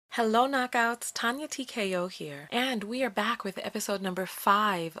Hello, Knockouts. Tanya TKO here, and we are back with episode number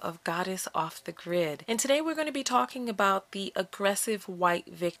 5 of Goddess Off the Grid. And today we're going to be talking about the aggressive white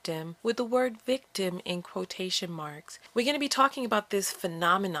victim, with the word victim in quotation marks. We're going to be talking about this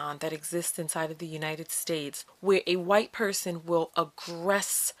phenomenon that exists inside of the United States, where a white person will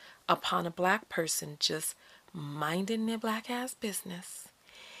aggress upon a black person just minding their black ass business.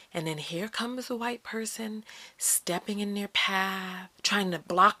 And then here comes a white person stepping in their path, trying to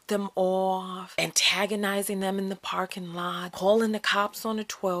block them off, antagonizing them in the parking lot, calling the cops on a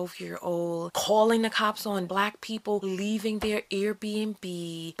 12-year-old, calling the cops on black people leaving their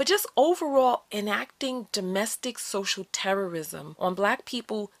Airbnb, but just overall enacting domestic social terrorism on black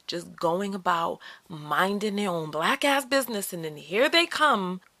people just going about minding their own black ass business. And then here they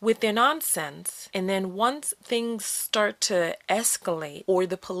come with their nonsense. And then once things start to escalate or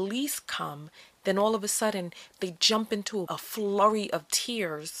the police come, then all of a sudden they jump into a flurry of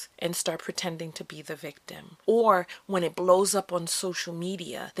tears and start pretending to be the victim. Or when it blows up on social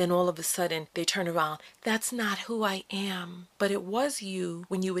media, then all of a sudden they turn around, that's not who I am. But it was you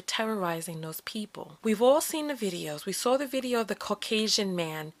when you were terrorizing those people. We've all seen the videos. We saw the video of the Caucasian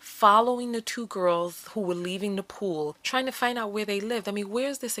man following the two girls who were leaving the pool, trying to find out where they lived. I mean, where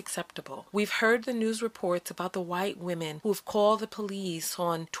is this acceptable? We've heard the news reports about the white women who've called the police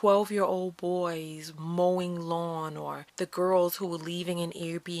on 12-year-old boys mowing lawn, or the girls who were leaving an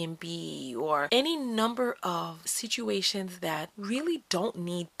Airbnb, or any number of situations that really don't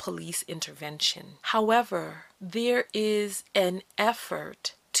need police intervention. However, there is an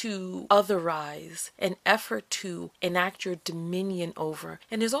effort to otherize, an effort to enact your dominion over.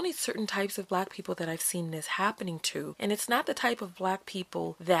 And there's only certain types of black people that I've seen this happening to. And it's not the type of black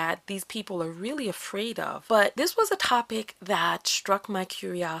people that these people are really afraid of. But this was a topic that struck my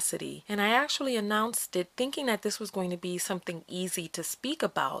curiosity. And I actually announced it thinking that this was going to be something easy to speak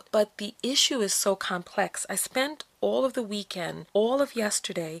about. But the issue is so complex. I spent all of the weekend, all of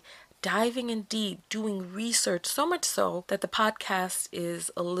yesterday, diving in deep, doing research, so much so that the podcast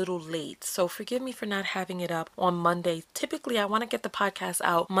is a little late. So forgive me for not having it up on Monday. Typically, I want to get the podcast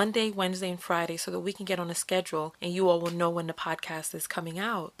out Monday, Wednesday, and Friday so that we can get on a schedule and you all will know when the podcast is coming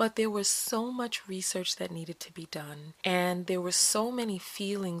out. But there was so much research that needed to be done. And there were so many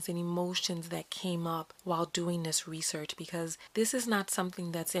feelings and emotions that came up while doing this research, because this is not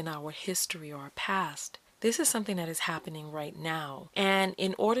something that's in our history or our past. This is something that is happening right now. And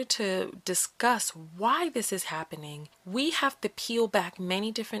in order to discuss why this is happening, we have to peel back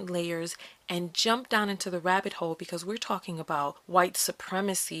many different layers and jump down into the rabbit hole, because we're talking about white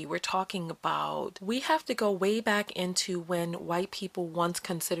supremacy. We have to go way back into when white people once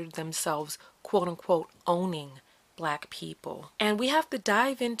considered themselves, quote unquote, owning black people. And we have to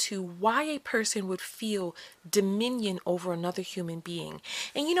dive into why a person would feel dominion over another human being.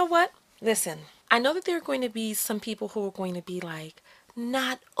 And you know what? Listen, I know that there are going to be some people who are going to be like,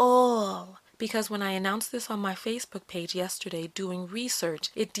 not all. Because when I announced this on my Facebook page yesterday doing research,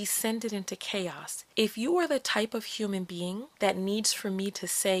 it descended into chaos. If you are the type of human being that needs for me to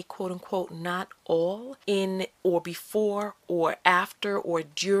say, quote unquote, not all, in or before or after or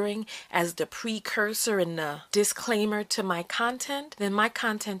during as the precursor and the disclaimer to my content, then my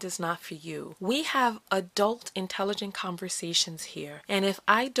content is not for you. We have adult, intelligent conversations here. And if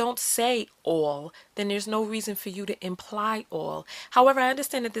I don't say all, then there's no reason for you to imply all. However, I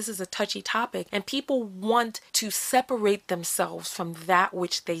understand that this is a touchy topic and people want to separate themselves from that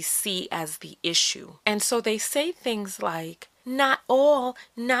which they see as the issue. And so they say things like, not all,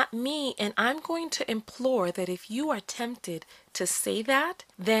 not me. And I'm going to implore that if you are tempted to say that,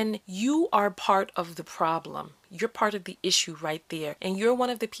 then you are part of the problem. You're part of the issue right there. And you're one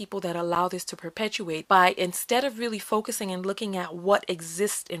of the people that allow this to perpetuate by, instead of really focusing and looking at what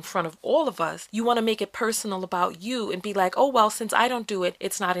exists in front of all of us, you want to make it personal about you and be like, oh, well, since I don't do it,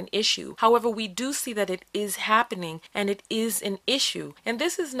 it's not an issue. However, we do see that it is happening and it is an issue. And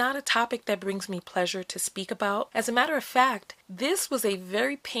this is not a topic that brings me pleasure to speak about. As a matter of fact, this was a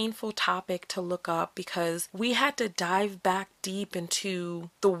very painful topic to look up, because we had to dive back deep into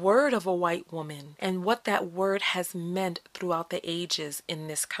the word of a white woman and what that word has meant throughout the ages in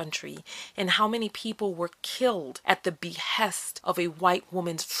this country, and how many people were killed at the behest of a white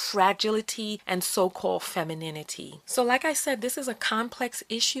woman's fragility and so-called femininity. So like I said, this is a complex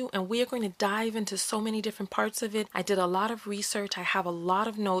issue and we are going to dive into so many different parts of it. I did a lot of research, I have a lot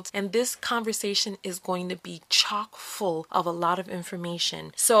of notes, and this conversation is going to be chock full of a lot of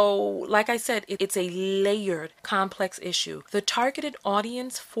information. So like I said, it's a layered, complex issue. The targeted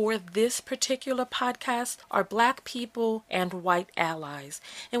audience for this particular podcast are Black people and white allies.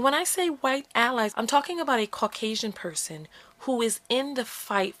 And when I say white allies, I'm talking about a Caucasian person who is in the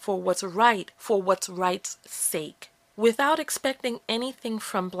fight for what's right's sake, without expecting anything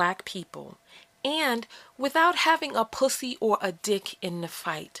from Black people, and without having a pussy or a dick in the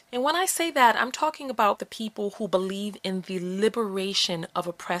fight. And when I say that, I'm talking about the people who believe in the liberation of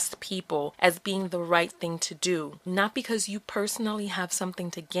oppressed people as being the right thing to do. Not because you personally have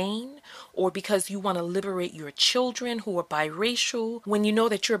something to gain or because you want to liberate your children who are biracial, when you know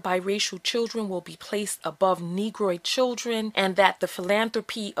that your biracial children will be placed above Negroid children and that the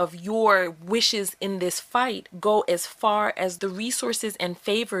philanthropy of your wishes in this fight go as far as the resources and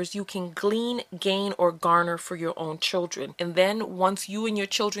favors you can glean, gain, or garner for your own children. And then once you and your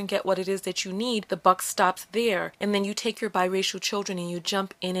children get what it is that you need, the buck stops there. And then you take your biracial children and you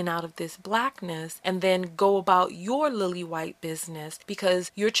jump in and out of this blackness and then go about your lily white business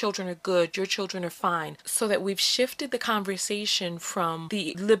because your children are good, your children are fine. So that we've shifted the conversation from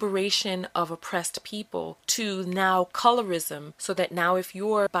the liberation of oppressed people to now colorism, so that now if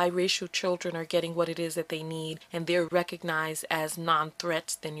your biracial children are getting what it is that they need and they're recognized as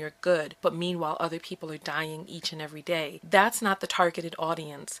non-threats, then you're good. But meanwhile, other people are dying each and every day. That's not the targeted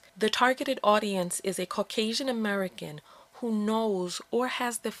audience. The targeted audience is a Caucasian American who knows or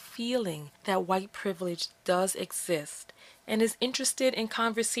has the feeling that white privilege does exist and is interested in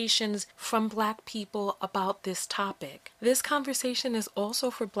conversations from Black people about this topic. This conversation is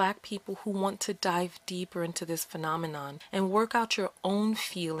also for Black people who want to dive deeper into this phenomenon and work out your own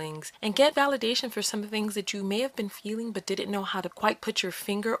feelings and get validation for some things that you may have been feeling but didn't know how to quite put your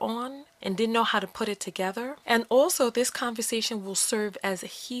finger on and didn't know how to put it together. And also this conversation will serve as a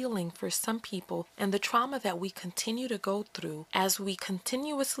healing for some people and the trauma that we continue to go through as we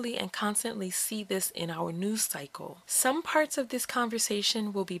continuously and constantly see this in our news cycle. Some parts of this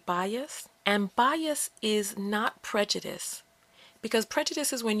conversation will be biased, and bias is not prejudice. Because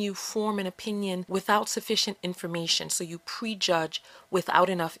prejudice is when you form an opinion without sufficient information, so you prejudge without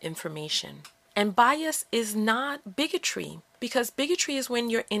enough information. And bias is not bigotry, because bigotry is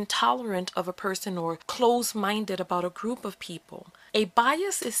when you're intolerant of a person or closed-minded about a group of people. A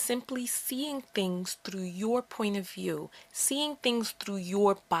bias is simply seeing things through your point of view, seeing things through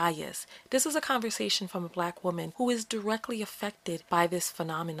your bias. This is a conversation from a Black woman who is directly affected by this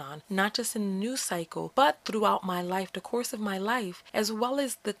phenomenon, not just in the news cycle, but throughout my life, the course of my life, as well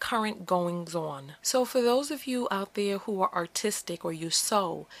as the current goings on. So for those of you out there who are artistic or you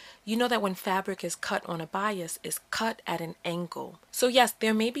sew, you know that when fabric is cut on a bias, it's cut at an angle. So yes,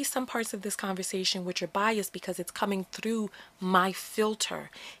 there may be some parts of this conversation which are biased because it's coming through my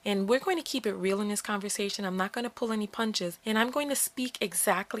filter. And we're going to keep it real in this conversation. I'm not going to pull any punches, and I'm going to speak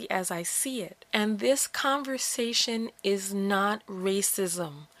exactly as I see it. And this conversation is not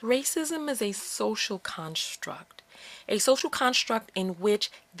racism. Racism is a social construct. A social construct in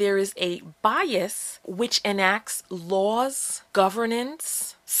which there is a bias which enacts laws,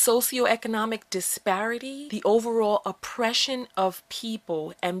 governance, socioeconomic disparity, the overall oppression of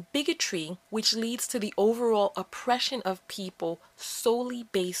people, and bigotry, which leads to the overall oppression of people solely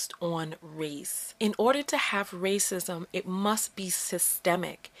based on race. In order to have racism, it must be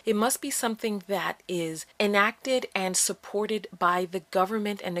systemic. It must be something that is enacted and supported by the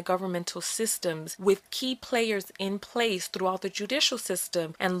government and the governmental systems, with key players in place throughout the judicial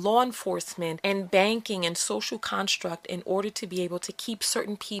system and law enforcement and banking and social construct in order to be able to keep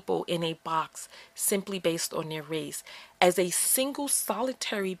certain people in a box simply based on their race. As a single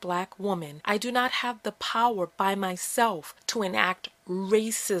solitary Black woman, I do not have the power by myself to enact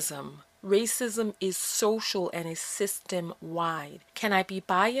racism. Racism is social and is system-wide. Can I be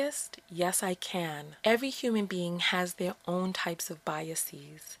biased? Yes, I can. Every human being has their own types of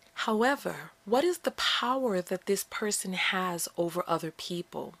biases. However, what is the power that this person has over other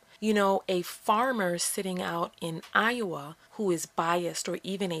people? You know, a farmer sitting out in Iowa who is biased or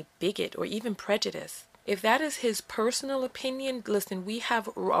even a bigot or even prejudiced, if that is his personal opinion, listen, we have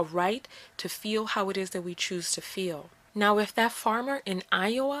a right to feel how it is that we choose to feel. Now, if that farmer in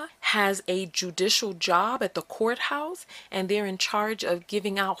Iowa has a judicial job at the courthouse and they're in charge of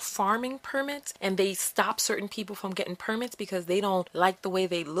giving out farming permits and they stop certain people from getting permits because they don't like the way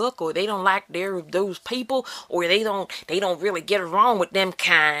they look or they don't like those people or they don't really get along with them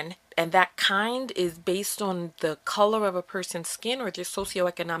kind, and that kind is based on the color of a person's skin or their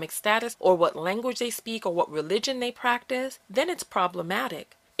socioeconomic status or what language they speak or what religion they practice, then it's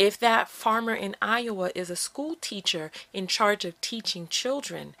problematic. If that farmer in Iowa is a school teacher in charge of teaching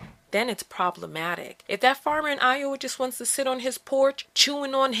children, then it's problematic. If that farmer in Iowa just wants to sit on his porch,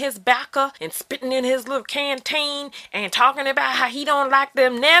 chewing on his bacca and spitting in his little canteen and talking about how he don't like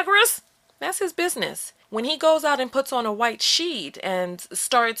them niggers, that's his business. When he goes out and puts on a white sheet and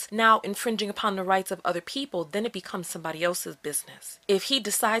starts now infringing upon the rights of other people, then it becomes somebody else's business. If he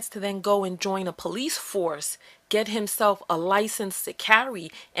decides to then go and join a police force, get himself a license to carry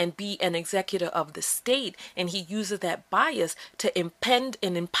and be an executor of the state, and he uses that bias to impend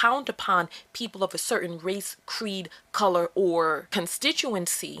and impound upon people of a certain race, creed, color, or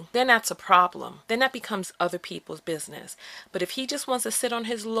constituency, then that's a problem. Then that becomes other people's business. But if he just wants to sit on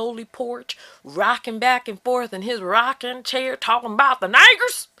his lowly porch, rocking back and forth in his rocking chair, talking about the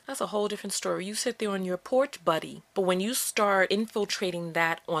niggers, that's a whole different story. You sit there on your porch, buddy. But when you start infiltrating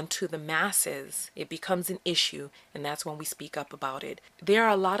that onto the masses, it becomes an issue, and that's when we speak up about it. There are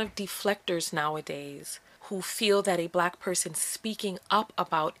a lot of deflectors nowadays who feel that a black person speaking up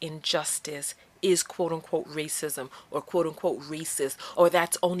about injustice is quote unquote racism or quote unquote racist, or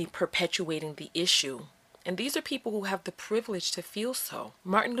that's only perpetuating the issue. And these are people who have the privilege to feel so.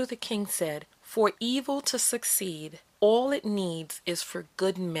 Martin Luther King said, "For evil to succeed, all it needs is for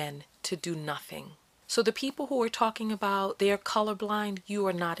good men to do nothing." So the people who are talking about they're colorblind, you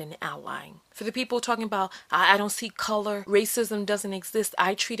are not an ally. For the people talking about, I don't see color, racism doesn't exist,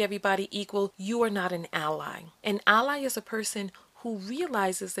 I treat everybody equal, you are not an ally. An ally is a person who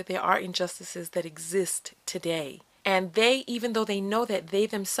realizes that there are injustices that exist today. And they, even though they know that they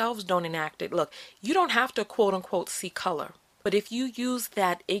themselves don't enact it, look, you don't have to quote unquote see color. But if you use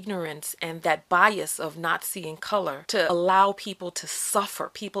that ignorance and that bias of not seeing color to allow people to suffer,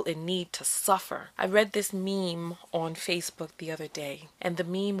 people in need to suffer. I read this meme on Facebook the other day, and the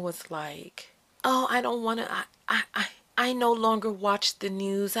meme was like, oh, I don't want to, I no longer watch the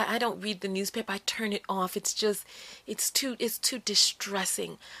news. I don't read the newspaper. I turn it off. It's too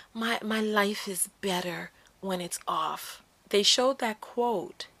distressing. My life is better when it's off. They showed that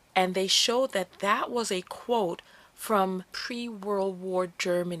quote, and they showed that that was a quote from pre-World War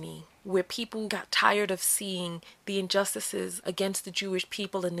Germany, where people got tired of seeing the injustices against the Jewish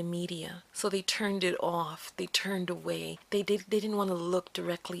people in the media. So they turned it off. They turned away. They didn't want to look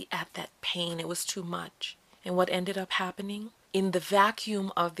directly at that pain. It was too much. And what ended up happening? In the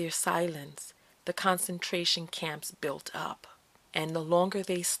vacuum of their silence, the concentration camps built up. And the longer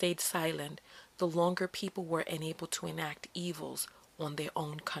they stayed silent, the longer people were unable to enact evils on their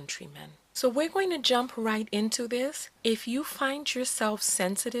own countrymen. So we're going to jump right into this. If you find yourself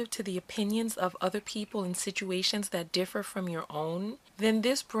sensitive to the opinions of other people in situations that differ from your own, then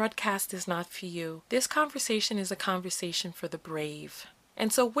this broadcast is not for you. This conversation is a conversation for the brave.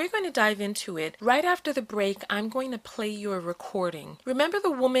 And so we're going to dive into it. Right after the break, I'm going to play you a recording. Remember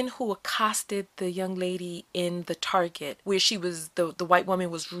the woman who accosted the young lady in the Target, where she was, the white woman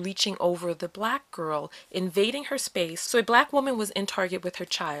was reaching over the black girl, invading her space. So a black woman was in Target with her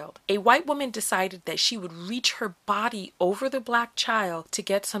child. A white woman decided that she would reach her body over the black child to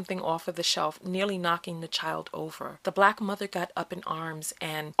get something off of the shelf, nearly knocking the child over. The black mother got up in arms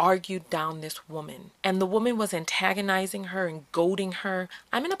and argued down this woman. And the woman was antagonizing her and goading her.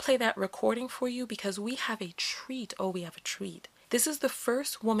 I'm going to play that recording for you because we have a treat. Oh, we have a treat. This is the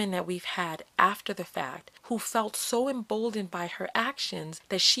first woman that we've had after the fact who felt so emboldened by her actions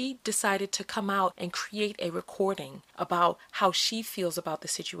that she decided to come out and create a recording about how she feels about the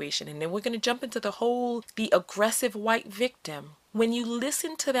situation. And then we're going to jump into the aggressive white victim. When you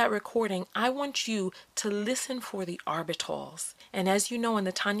listen to that recording, I want you to listen for the arbitals. And as you know, in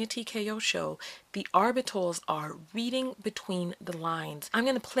the Tanya TKO show, the arbitals are reading between the lines. I'm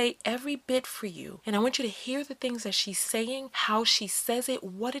going to play every bit for you. And I want you to hear the things that she's saying, how she says it,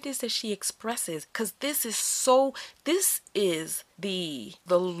 what it is that she expresses. Because this is the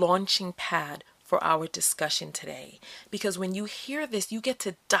launching pad for our discussion today. Because when you hear this, you get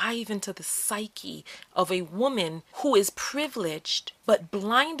to dive into the psyche of a woman who is privileged, but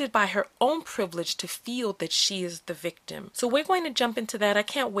blinded by her own privilege to feel that she is the victim. So we're going to jump into that. I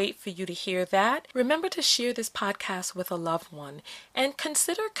can't wait for you to hear that. Remember to share this podcast with a loved one and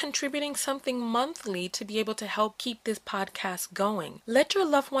consider contributing something monthly to be able to help keep this podcast going. Let your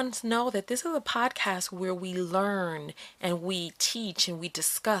loved ones know that this is a podcast where we learn and we teach and we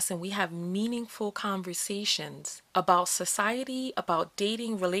discuss and we have meaningful conversations about society, about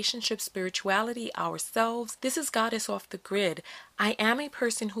dating, relationships, spirituality, ourselves. This is Goddess Off the Grid. I am a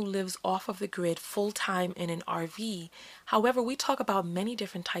person who lives off of the grid full-time in an RV. However, we talk about many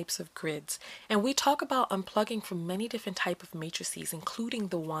different types of grids, and we talk about unplugging from many different types of matrices, including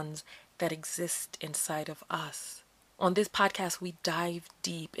the ones that exist inside of us. On this podcast, we dive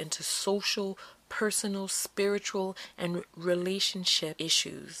deep into social, personal, spiritual, and relationship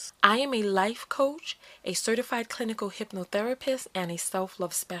issues. I am a life coach, a certified clinical hypnotherapist, and a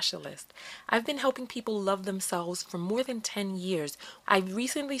self-love specialist. I've been helping people love themselves for more than 10 years. I've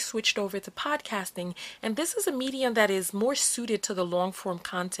recently switched over to podcasting, and this is a medium that is more suited to the long-form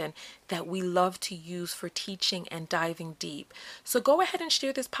content that we love to use for teaching and diving deep. So go ahead and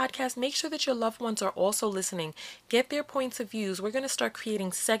share this podcast. Make sure that your loved ones are also listening. Get their points of views. We're going to start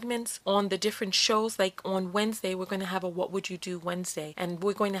creating segments on the different shows. Like on Wednesday, we're going to have a What Would You Do Wednesday, and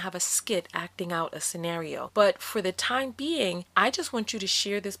we're going to have a skit acting out a scenario. But for the time being, I just want you to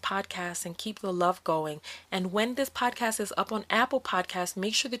share this podcast and keep the love going. And when this podcast is up on Apple Podcasts,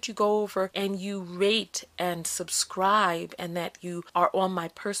 make sure that you go over and you rate and subscribe, and that you are on my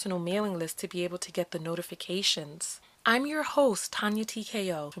personal mailing list to be able to get the notifications. I'm your host, Tanya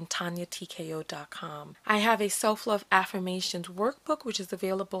TKO from TanyaTKO.com. I have a self-love affirmations workbook, which is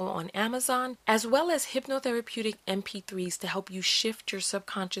available on Amazon, as well as hypnotherapeutic MP3s to help you shift your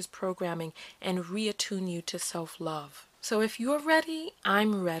subconscious programming and reattune you to self-love. So if you're ready,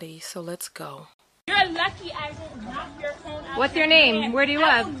 I'm ready. So let's go. You're lucky I will knock your phone out. What's your name? Head. Where do you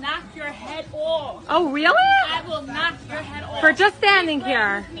I live? will knock your head off. Oh, really? I will knock your head off. For just standing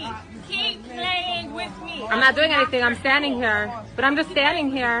here. Keep playing with me. I'm not doing anything. I'm standing here. But I'm just standing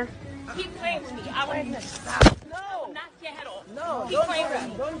here. Keep playing with me. I will stop. No. Knock your head off. No, Keep playing with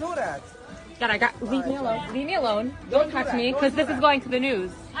me. don't do that. Leave me alone. Leave me alone. Don't touch me, because this is going to the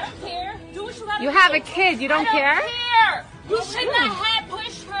news. I don't care. Do what you gotta do. You have a kid. You don't care? I don't care. You should not have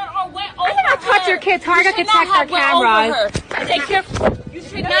pushed her or went over her. I did not touch your kid. Target detect our cameras. Take care. You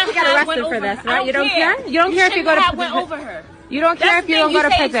should not You got have went arrested for over this, her. right? You don't care? You don't You care if you go to shouldn't have prison. went over her. You don't care That's if you the don't thing. go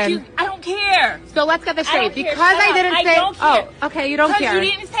to say prison. excuse- I don't care. So let's get this I don't straight. care. Because Shut I up. didn't I say... don't care. Oh, okay. You don't Because care.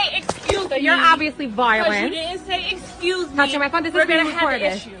 you didn't say excuse So me. you're obviously Because you violent. didn't say excuse me. Touching my phone. This is We're being gonna have an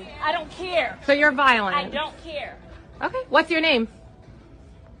recorded. issue. I don't care. So you're I violent. don't care. Okay. What's your name?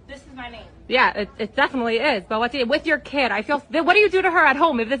 This is my name. Yeah, it definitely is. But with your kid, I feel... What do you do to her at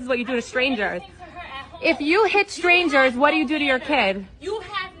home if this is what you do to strangers? Anything to her at home. If you hit strangers, what do you do to your kid? You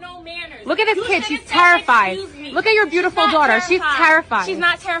have no manners. Look at this You kid. should've She's said terrified. excuse me. Look at your beautiful She's not daughter. She's terrified. She's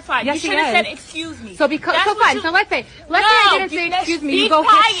not terrified. Yes, you she should have said is. excuse me. So That's so what fine. you- So let's say I didn't say excuse me. You go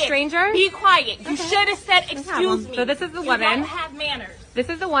hit strangers. Be quiet. You should have said excuse problem. me. So this is the You woman. don't have manners. This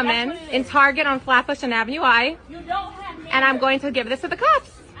is the woman That's what it in is. Target on Flatbush and Avenue I, You don't have manners. and I'm going to give this to the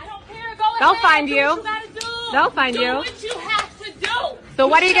cops. I don't care. Go They'll ahead. find Do you. what you gotta do. They'll find do you. what you have to do. So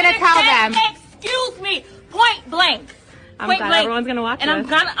what are you gonna should've tell said, them? Excuse me. Point blank. I'm Point glad blank. everyone's gonna watch And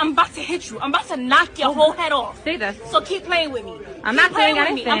this. I'm about to hit you. I'm about to knock your whole head off. Say this. So keep playing with me. I'm Keep not playing doing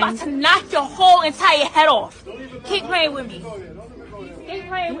with me. I'm anything. about to knock your whole entire head off. Keep playing with me. Keep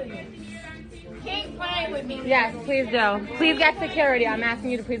playing with me. Keep playing with me. Yes, please do. Please get security. I'm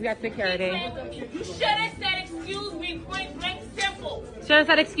asking you to please get Keep security. playing with me. You should have said excuse me. Point blank. Simple. Should have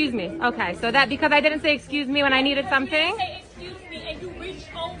said excuse me. Okay, so that because I didn't say excuse me when I needed something. You didn't say excuse me and you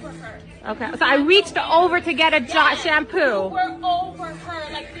reached over her. Okay, so I reached over to get a You shampoo. were over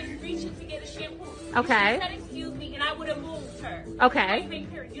her like this, reaching to get a shampoo. Okay. You said excuse me, and I would have moved her. Okay. Point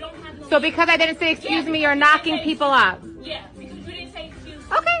blank, you don't have no So because I didn't say excuse me, you're knocking people up. Yeah, because you didn't say excuse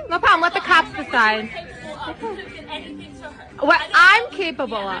me. Okay, no problem. Let the cops decide. What I'm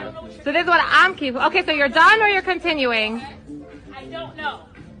capable of. So this is what I'm capable. Okay, so you're done or you're continuing? I don't know.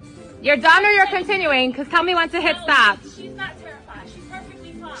 You're done or you're continuing? Because tell me when to hit stop. She's not terrified. She's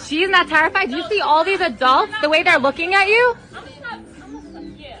perfectly fine. She's not terrified. Do you see all these adults, the way they're looking at you?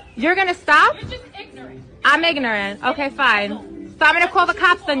 Yeah. You're gonna stop? You're just ignorant. I'm ignorant. Okay, fine. So I'm gonna call the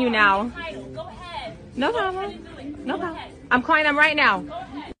cops on you now. Go ahead. No Go ahead problem. and do it. No Go problem. ahead. I'm calling them right now. Go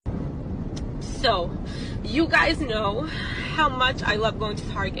ahead. So, you guys know how much I love going to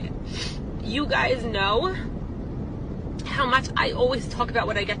Target. You guys know how much I always talk about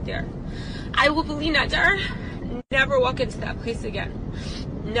when I get there. I will believe never walk into that place again.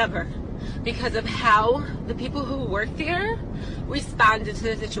 Never. Because of how the people who work there responded to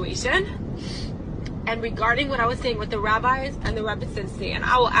the situation. And regarding what I was saying with the rabbis and the Rebbitzin, and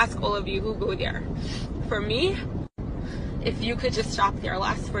I will ask all of you who go there. For me, if you could just stop there,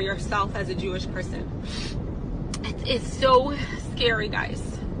 last for yourself as a Jewish person. It's so scary, guys.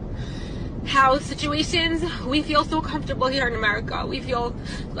 How situations, we feel so comfortable here in America. We feel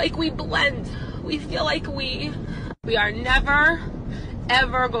like we blend. We feel like we are never,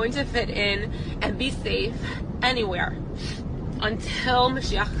 ever going to fit in and be safe anywhere until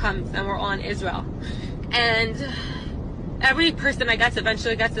Mashiach comes and we're all in Israel. And every person, I guess,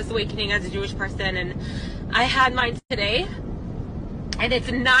 eventually gets this awakening as a Jewish person. And I had mine today. And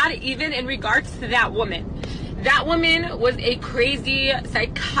it's not even in regards to that woman. That woman was a crazy,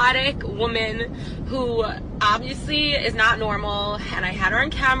 psychotic woman who obviously is not normal, and I had her on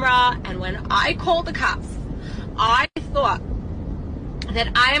camera, and when I called the cops, I thought that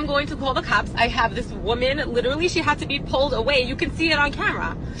I am going to call the cops. I have this woman, literally she had to be pulled away. You can see it on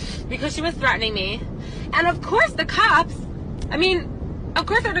camera because she was threatening me. And of course the cops, I mean, of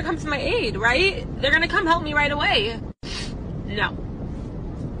course they're gonna come to my aid, right? They're gonna come help me right away. No,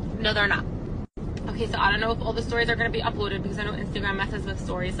 they're not. Okay, so I don't know if all the stories are gonna be uploaded because I know Instagram messes with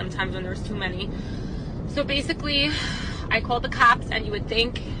stories sometimes when there's too many. So basically, I called the cops, and you would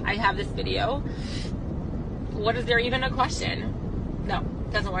think I have this video. What is there even a question? No,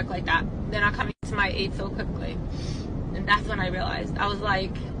 it doesn't work like that. They're not coming to my aid so quickly. And that's when I realized. I was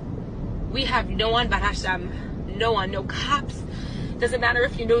like, we have no one but Hashem. No one, no cops. Doesn't matter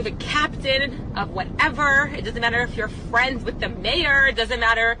if you know the captain of whatever. It doesn't matter if you're friends with the mayor. It doesn't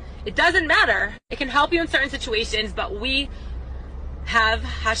matter. It doesn't matter. It can help you in certain situations, but we have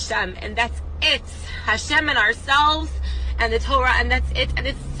Hashem, and that's it. Hashem and ourselves and the Torah, and that's it. And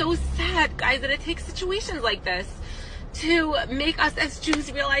it's so sad, guys, that it takes situations like this to make us as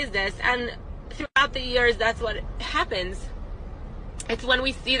Jews realize this. And throughout the years, that's what happens. It's when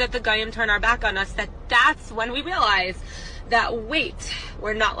we see that the Goyim turn our back on us, that's when we realize that, wait,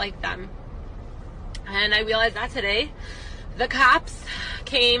 we're not like them. And I realized that today. The cops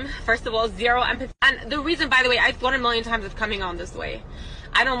came, first of all, zero empathy. And the reason, by the way, I've thought a million times of coming on this way.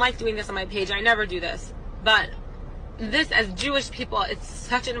 I don't like doing this on my page. I never do this. But this, as Jewish people, it's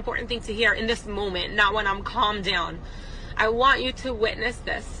such an important thing to hear in this moment, not when I'm calmed down. I want you to witness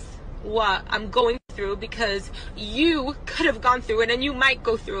this, what I'm going through, because you could have gone through it, and you might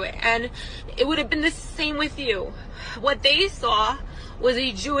go through it, and it would have been the same with you. What they saw was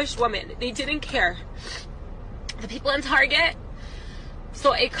a Jewish woman. They didn't care. The people in Target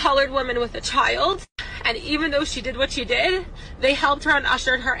saw a colored woman with a child, and even though she did what she did, they helped her and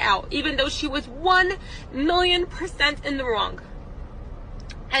ushered her out, even though she was 1,000,000% in the wrong.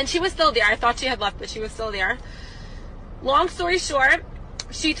 And she was still there. I thought she had left, but she was still there. Long story short,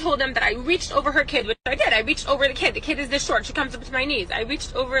 she told them that I reached over her kid, which I did. I reached over the kid. The kid is this short. She comes up to my knees. I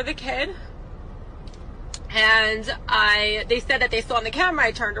reached over the kid, and they said that they saw on the camera.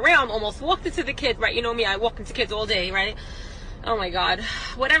 I turned around, almost walked into the kid, right? You know me, I walk into kids all day, right? Oh my God.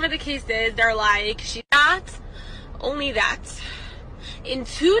 Whatever the case is, they're like, she's not only that. In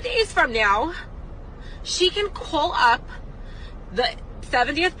 2 days from now, she can call up the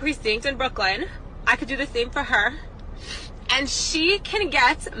 70th precinct in Brooklyn. I could do the same for her. And she can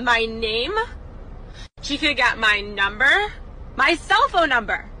get my name. She could get my number, my cell phone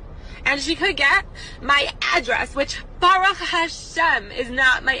number. And she could get my address, which Baruch Hashem is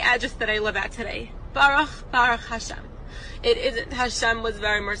not my address that I live at today. Baruch Hashem. It isn't. Hashem was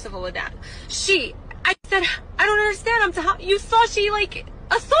very merciful with that. I said, I don't understand. You saw she like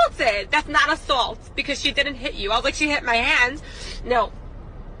assaulted. That's not assault because she didn't hit you. I was like, she hit my hand. No,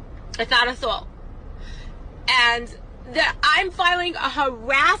 it's not assault. And I'm filing a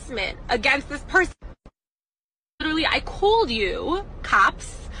harassment against this person. Literally, I called you,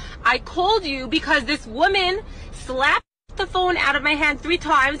 cops. I called you because this woman slapped the phone out of my hand 3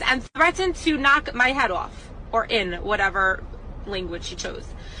 times and threatened to knock my head off, or in whatever language she chose.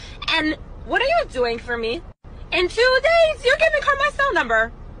 And what are you doing for me? In 2 days, you're giving her my cell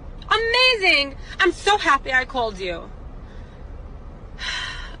number. Amazing. I'm so happy I called you.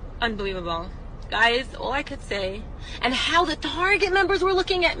 Unbelievable. Guys, all I could say, and how the Target members were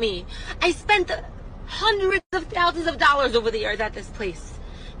looking at me. I spent hundreds of thousands of dollars over the years at this place.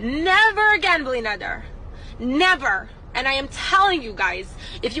 Never again, Bli Neder. Never. And I am telling you guys,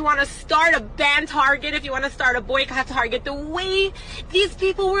 if you want to start a ban Target, if you want to start a boycott Target, the way these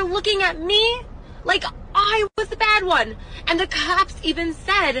people were looking at me, like I was the bad one. And the cops even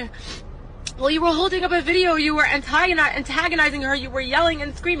said, well, you were holding up a video, you were antagonizing her, you were yelling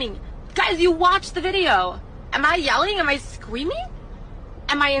and screaming. Guys, you watched the video. Am I yelling? Am I screaming?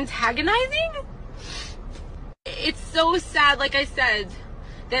 Am I antagonizing? It's so sad, like I said,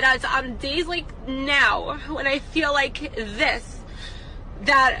 that it's on days like now, when I feel like this,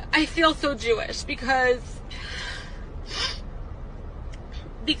 that I feel so Jewish, because,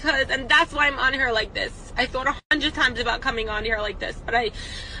 and that's why I'm on here like this. I thought 100 times about coming on here like this, but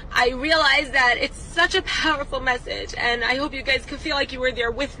I realized that it's such a powerful message, and I hope you guys could feel like you were there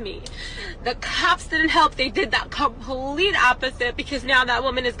with me. The cops didn't help. They did that complete opposite, because now that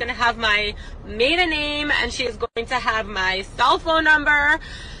woman is going to have my maiden name, and she is going to have my cell phone number,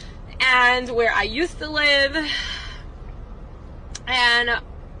 and where I used to live, and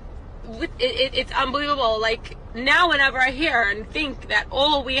it's unbelievable. Like, now whenever I hear and think that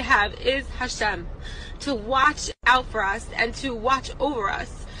all we have is Hashem, to watch out for us and to watch over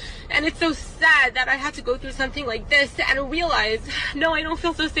us. And it's so sad that I had to go through something like this and realize, no, I don't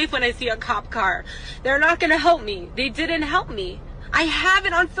feel so safe when I see a cop car. They're not going to help me. They didn't help me. I have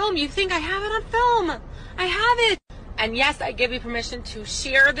it on film. You think I have it on film? I have it. And yes, I give you permission to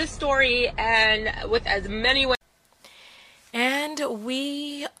share this story and with as many ways. And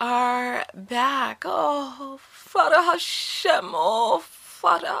we are back. Oh, Father Hashem, oh,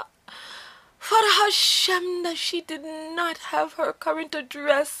 Father Hashem, that she did not have her current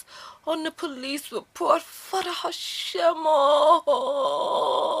address on the police report. Father Hashem, oh.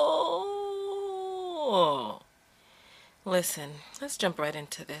 Listen, let's jump right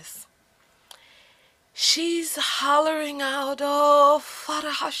into this. She's hollering out, oh,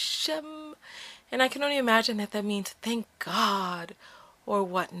 Father Hashem. And I can only imagine that that means thank God or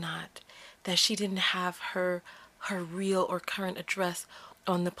whatnot, that she didn't have her real or current address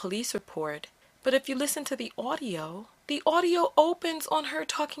on the police report. But if you listen to the audio opens on her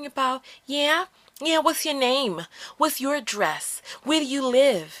talking about, yeah, what's your name? What's your address? Where do you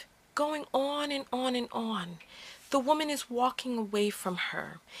live? Going on and on and on. The woman is walking away from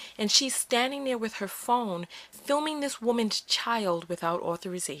her, and she's standing there with her phone, filming this woman's child without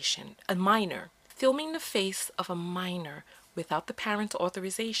authorization, a minor, filming the face of a minor without the parent's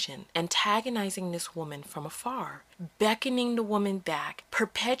authorization, antagonizing this woman from afar, beckoning the woman back,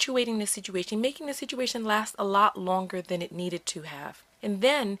 perpetuating the situation, making the situation last a lot longer than it needed to have. And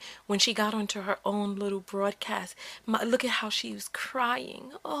then, when she got onto her own little broadcast, look at how she was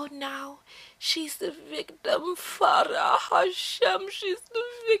crying. Oh, now she's the victim. Father Hashem, she's the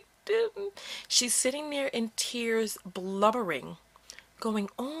victim. She's sitting there in tears, blubbering, going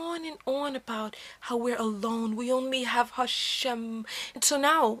on and on about how we're alone. We only have Hashem. And so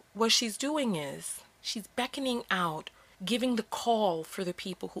now what she's doing is she's beckoning out, giving the call for the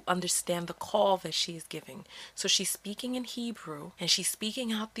people who understand the call that she is giving. So she's speaking in Hebrew, and she's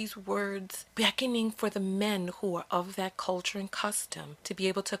speaking out these words, beckoning for the men who are of that culture and custom to be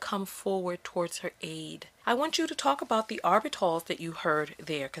able to come forward towards her aid. I want you to talk about the arbitals that you heard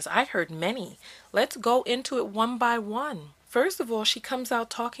there, because I heard many. Let's go into it one by one. First of all, she comes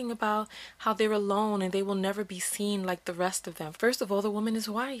out talking about how they're alone and they will never be seen like the rest of them. First of all, the woman is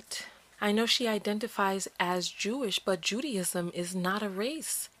white. I know she identifies as Jewish, but Judaism is not a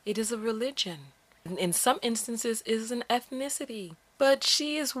race. It is a religion. In some instances, it is an ethnicity. But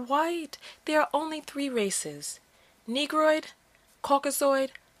she is white. There are only 3 races: Negroid, Caucasoid,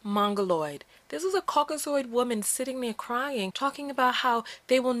 Mongoloid. This is a Caucasoid woman sitting there crying, talking about how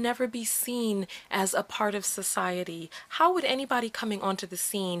they will never be seen as a part of society. How would anybody coming onto the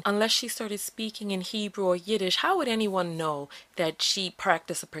scene, unless she started speaking in Hebrew or Yiddish, how would anyone know that she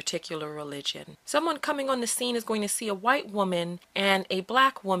practiced a particular religion? Someone coming on the scene is going to see a white woman and a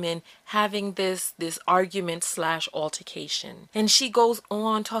black woman having this argument / altercation. And she goes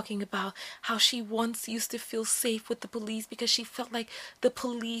on talking about how she once used to feel safe with the police because she felt like the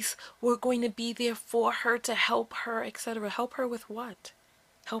police were going to be there for her to help her, etc. Help her with what?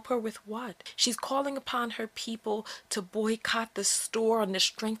 Help her with what? She's calling upon her people to boycott the store on the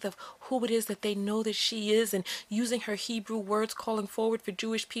strength of who it is that they know that she is, and using her Hebrew words, calling forward for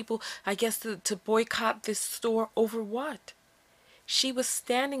Jewish people, I guess, to boycott this store over what? She was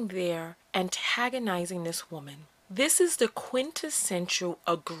standing there antagonizing this woman. This is the quintessential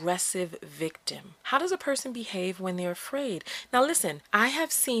aggressive victim. How does a person behave when they're afraid? Now listen, I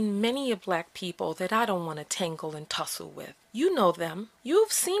have seen many of black people that I don't want to tangle and tussle with. You know them.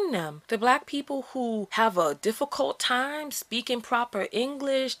 You've seen them. The black people who have a difficult time speaking proper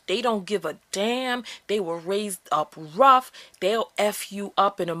English. They don't give a damn. They were raised up rough. They'll F you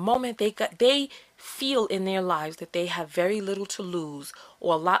up in a moment. They feel in their lives that they have very little to lose,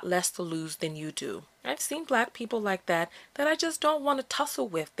 or a lot less to lose than you do. I've seen black people like that I just don't want to tussle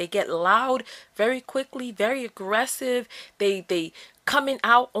with. They get loud very quickly, very aggressive. They coming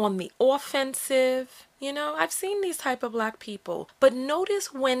out on the offensive. You know, I've seen these type of black people. But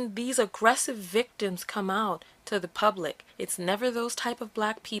notice when these aggressive victims come out to the public, it's never those type of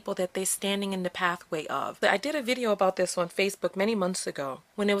black people that they're standing in the pathway of. I did a video about this on Facebook many months ago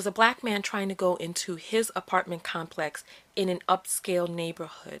when there was a black man trying to go into his apartment complex in an upscale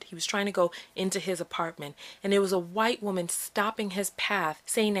neighborhood. He was trying to go into his apartment, and there was a white woman stopping his path,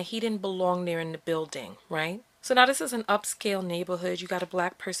 saying that he didn't belong there in the building, right? So now this is an upscale neighborhood. You got a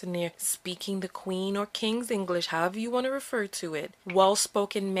black person there speaking the Queen or King's English, however you want to refer to it.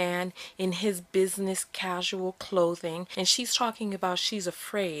 Well-spoken man in his business casual clothing. And she's talking about she's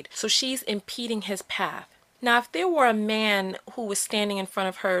afraid. So she's impeding his path. Now, if there were a man who was standing in front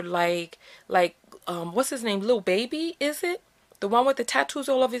of her like what's his name? Lil Baby, is it? The one with the tattoos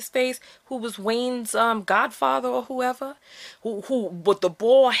all over his face, who was Wayne's godfather or whoever, who with the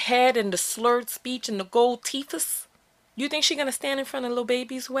bald head and the slurred speech and the gold teethus. You think she's gonna stand in front of little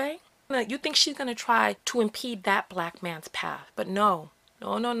baby's way? You think she's gonna try to impede that black man's path? But no.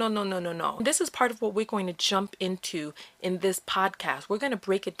 No, no, no, no, no, no, no. This is part of what we're going to jump into in this podcast. We're going to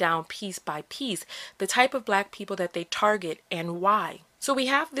break it down piece by piece, the type of black people that they target and why. So we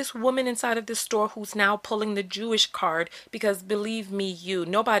have this woman inside of this store who's now pulling the Jewish card because believe me,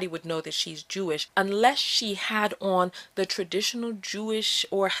 nobody would know that she's Jewish unless she had on the traditional Jewish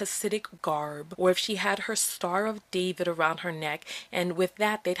or Hasidic garb, or if she had her Star of David around her neck. And with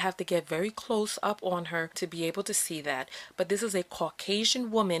that, they'd have to get very close up on her to be able to see that. But this is a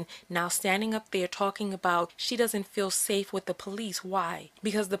Caucasian woman now standing up there talking about she doesn't feel safe with the police. Why?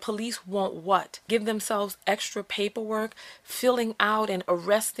 Because the police won't what? Give themselves extra paperwork, filling out and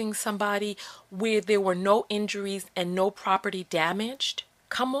arresting somebody where there were no injuries and no property damaged?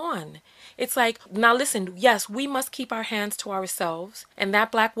 Come on. It's like, now listen, yes, we must keep our hands to ourselves. And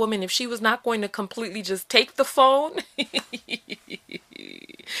that black woman, if she was not going to completely just take the phone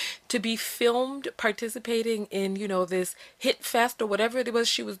to be filmed participating in, this hit fest or whatever it was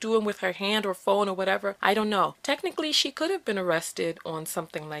she was doing with her hand or phone or whatever, I don't know. Technically, she could have been arrested on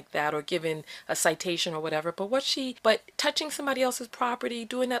something like that or given a citation or whatever. But touching somebody else's property,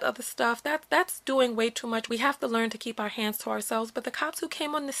 doing that other stuff, that's doing way too much. We have to learn to keep our hands to ourselves. But the cops who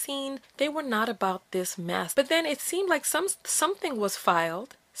came on the scene, they were not about this mess. But then it seemed like something was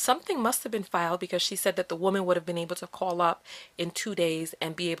filed. Something must have been filed because she said that the woman would have been able to call up in 2 days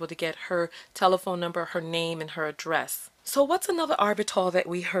and be able to get her telephone number, her name, and her address. So what's another arbitral that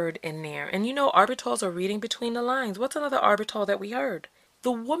we heard in there? And arbitrals are reading between the lines. What's another arbitral that we heard?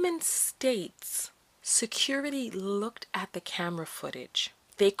 The woman states security looked at the camera footage.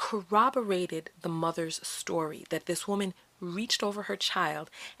 They corroborated the mother's story that this woman reached over her child,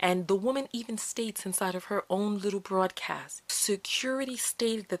 and the woman even states inside of her own little broadcast, security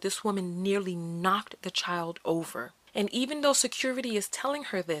stated that this woman nearly knocked the child over. And even though security is telling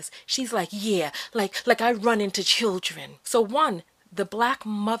her this, she's like, yeah, like I run into children. So one, the black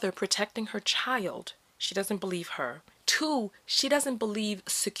mother protecting her child, she doesn't believe her. Two, she doesn't believe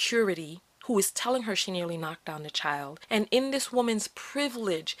security, who is telling her she nearly knocked down the child. And in this woman's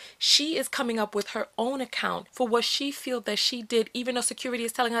privilege, she is coming up with her own account for what she feels that she did, even though security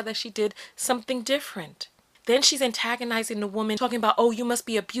is telling her that she did something different. Then she's antagonizing the woman, talking about, oh, you must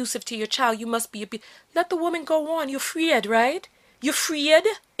be abusive to your child. You must be Let the woman go on. You're freed, right? You're freed?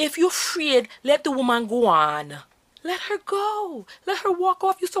 If you're freed, let the woman go on. Let her go. Let her walk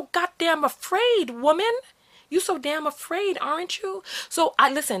off. You're so goddamn afraid, woman. You're so damn afraid, aren't you? So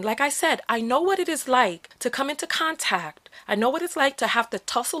listen, like I said, I know what it is like to come into contact. I know what it's like to have to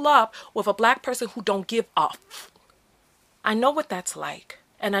tussle up with a black person who don't give up. I know what that's like.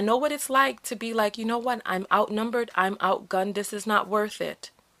 And I know what it's like to be like, you know what? I'm outnumbered. I'm outgunned. This is not worth it.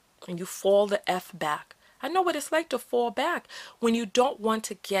 And you fall the F back. I know what it's like to fall back when you don't want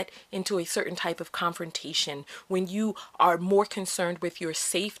to get into a certain type of confrontation, when you are more concerned with your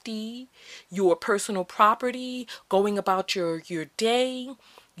safety, your personal property, going about your day,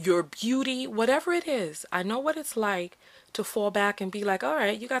 your beauty, whatever it is. I know what it's like to fall back and be like, all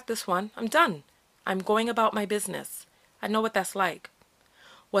right, you got this one. I'm done. I'm going about my business. I know what that's like.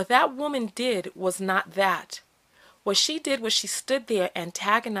 What that woman did was not that. What she did was she stood there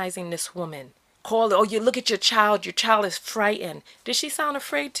antagonizing this woman. Call it, oh, you look at your child is frightened. Did she sound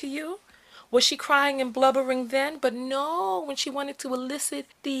afraid to you? Was she crying and blubbering then? But no, when she wanted to elicit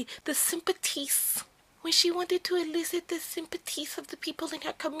the sympathies, when she wanted to elicit the sympathies of the people in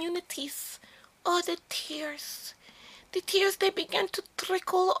her communities, oh, the tears, they began to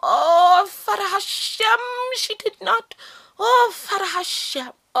trickle. Oh, Father Hashem, she did not. Oh, Father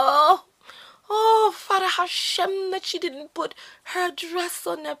Hashem, Oh, Father Hashem, that she didn't put her address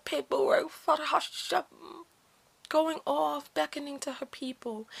on that paperwork. Father Hashem. Going off, beckoning to her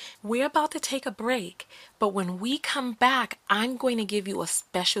people. We're about to take a break, but when we come back, I'm going to give you a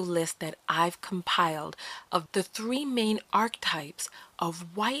special list that I've compiled of the 3 main archetypes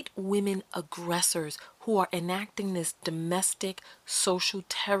of white women aggressors who are enacting this domestic social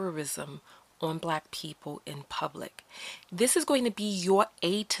terrorism on black people in public. This is going to be your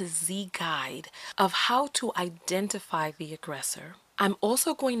A to Z guide of how to identify the aggressor. I'm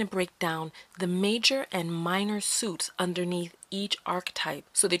also going to break down the major and minor suits underneath each archetype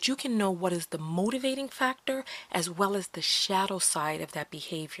so that you can know what is the motivating factor as well as the shadow side of that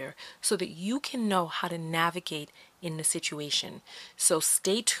behavior so that you can know how to navigate in the situation. So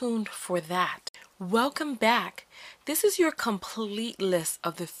stay tuned for that. Welcome back. This is your complete list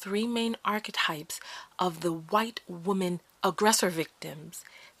of the 3 main archetypes of the white woman aggressor victims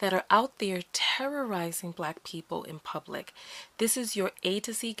that are out there terrorizing Black people in public. This is your A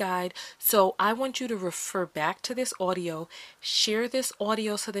to Z guide, so I want you to refer back to this audio, share this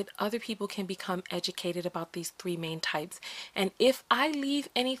audio so that other people can become educated about these three main types. And if I leave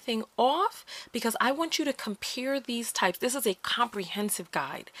anything off, because I want you to compare these types, this is a comprehensive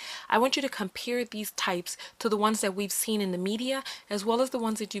guide. I want you to compare these types to the ones that we've seen in the media, as well as the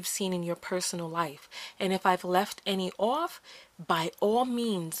ones that you've seen in your personal life. And if I've left any off, by all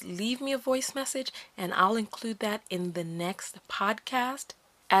means, leave me a voice message and I'll include that in the next podcast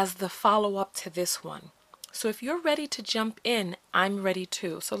as the follow-up to this one. So if you're ready to jump in, I'm ready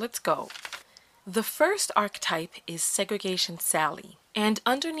too. So let's go. The first archetype is Segregation Sally. And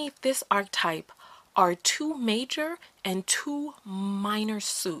underneath this archetype are two major and two minor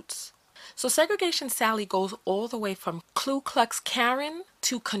suits. So Segregation Sally goes all the way from Ku Klux Karen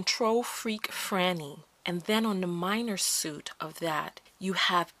to Control Freak Franny. And then on the minor suit of that, you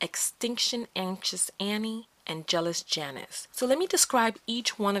have Extinction Anxious Annie and Jealous Janice. So let me describe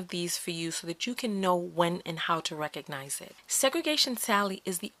each one of these for you so that you can know when and how to recognize it. Segregation Sally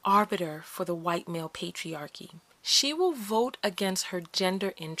is the arbiter for the white male patriarchy. She will vote against her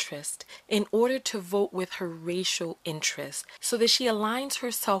gender interest in order to vote with her racial interest, so that she aligns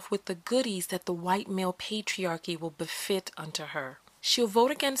herself with the goodies that the white male patriarchy will befit unto her. She'll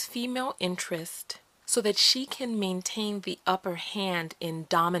vote against female interest so that she can maintain the upper hand in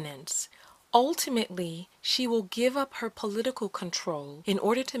dominance. Ultimately, she will give up her political control in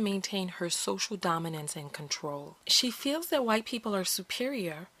order to maintain her social dominance and control. She feels that white people are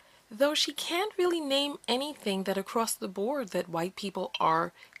superior, though she can't really name anything that across the board that white people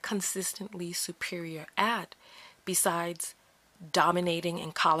are consistently superior at, besides dominating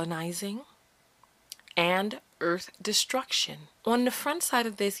and colonizing and earth destruction. On the front side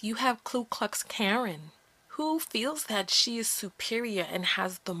of this, you have Ku Klux Karen, who feels that she is superior and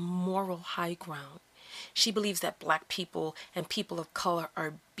has the moral high ground. She believes that Black people and people of color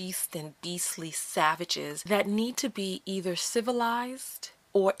are beast and beastly savages that need to be either civilized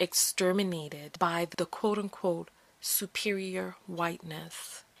or exterminated by the quote-unquote superior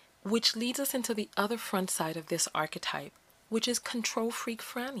whiteness. Which leads us into the other front side of this archetype, which is Control Freak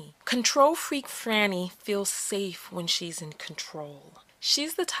Franny. Control Freak Franny feels safe when she's in control.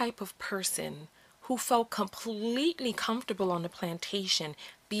 She's the type of person who felt completely comfortable on the plantation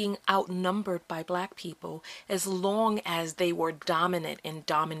being outnumbered by Black people as long as they were dominant and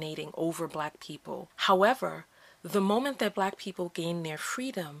dominating over Black people. However, the moment that Black people gained their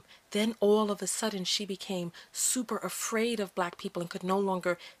freedom, then all of a sudden she became super afraid of Black people and could no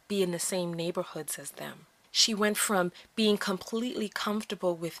longer be in the same neighborhoods as them. She went from being completely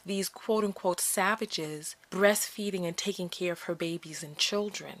comfortable with these quote-unquote savages breastfeeding and taking care of her babies and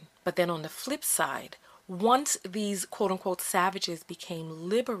children. But then on the flip side, once these quote-unquote savages became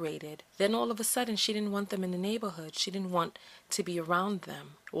liberated, then all of a sudden she didn't want them in the neighborhood. She didn't want to be around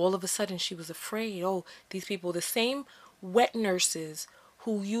them. All of a sudden she was afraid. Oh, these people, the same wet nurses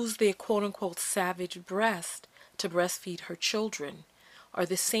who use their quote-unquote savage breast to breastfeed her children, are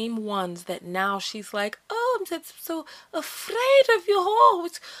the same ones that now she's like, oh, I'm just so afraid of you. Oh,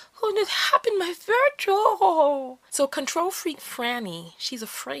 what's going to happen, my virtual? So Control Freak Franny, she's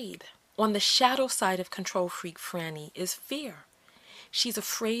afraid. On the shadow side of Control Freak Franny is fear. She's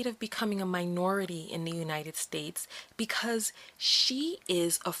afraid of becoming a minority in the United States because she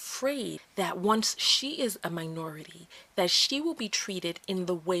is afraid that once she is a minority, that she will be treated in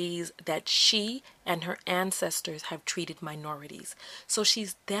the ways that she and her ancestors have treated minorities. So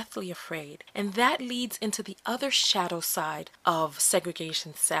she's deathly afraid. And that leads into the other shadow side of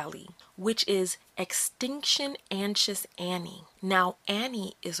Segregation Sally, which is Extinction Anxious Annie. Now,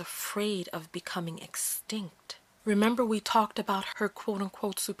 Annie is afraid of becoming extinct. Remember, we talked about her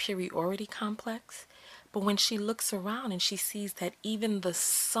quote-unquote superiority complex? But when she looks around and she sees that even the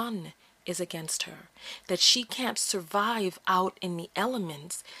sun is against her, that she can't survive out in the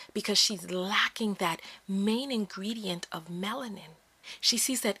elements because she's lacking that main ingredient of melanin. She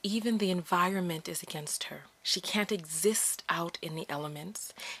sees that even the environment is against her. She can't exist out in the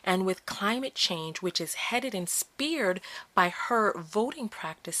elements. And with climate change, which is headed and speared by her voting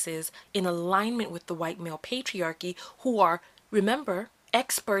practices in alignment with the white male patriarchy, who are, remember,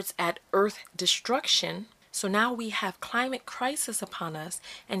 experts at earth destruction. So now we have climate crisis upon us,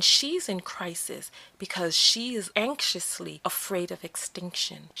 and she's in crisis because she is anxiously afraid of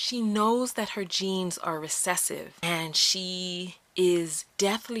extinction. She knows that her genes are recessive, and she is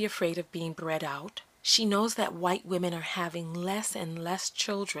deathly afraid of being bred out. She knows that white women are having less and less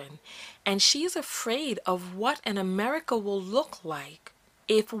children, and she is afraid of what an America will look like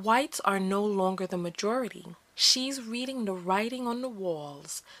if whites are no longer the majority. She's reading the writing on the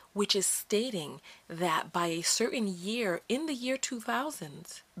walls, which is stating that by a certain year, in the year 2000,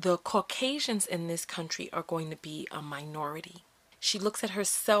 the Caucasians in this country are going to be a minority. She looks at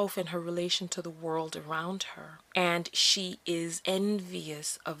herself and her relation to the world around her, and she is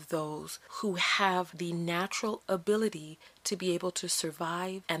envious of those who have the natural ability to be able to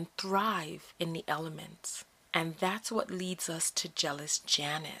survive and thrive in the elements. And that's what leads us to Jealous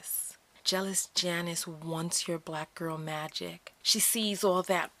Janice. Jealous Janice wants your black girl magic. She sees all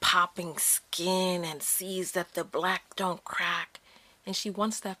that popping skin and sees that the black don't crack, and she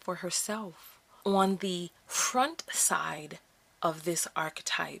wants that for herself. On the front side of this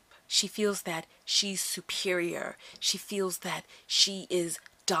archetype, she feels that she's superior. She feels that she is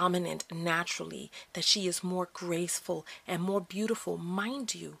dominant naturally, that she is more graceful and more beautiful,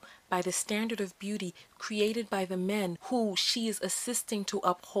 mind you, by the standard of beauty created by the men who she is assisting to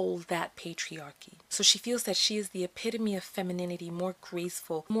uphold that patriarchy. So she feels that she is the epitome of femininity, more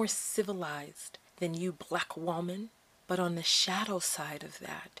graceful, more civilized than you, black woman. But on the shadow side of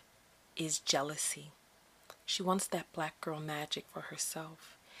that is jealousy. She wants that black girl magic for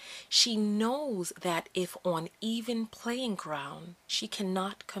herself. She knows that if on even playing ground, she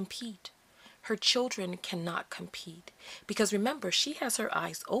cannot compete. Her children cannot compete. Because remember, she has her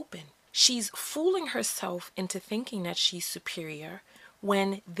eyes open. She's fooling herself into thinking that she's superior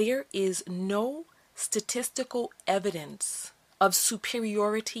when there is no statistical evidence of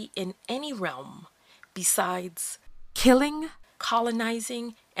superiority in any realm besides killing,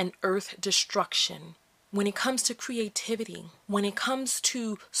 colonizing, and earth destruction. When it comes to creativity, when it comes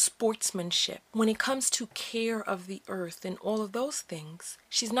to sportsmanship, when it comes to care of the earth and all of those things,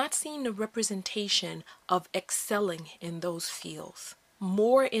 she's not seeing the representation of excelling in those fields.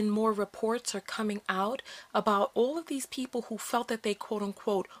 More and more reports are coming out about all of these people who felt that they quote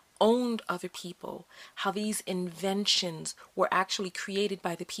unquote owned other people, how these inventions were actually created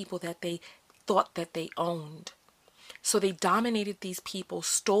by the people that they thought that they owned. So they dominated these people,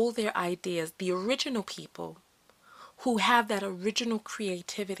 stole their ideas, the original people who have that original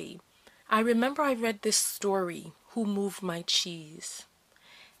creativity. I remember I read this story, Who Moved My Cheese?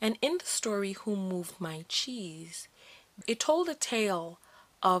 And in the story, Who Moved My Cheese, it told a tale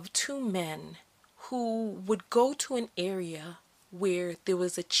of two men who would go to an area where there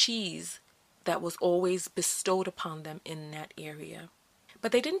was a cheese that was always bestowed upon them in that area.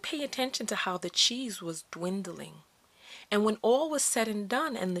 But they didn't pay attention to how the cheese was dwindling. And when all was said and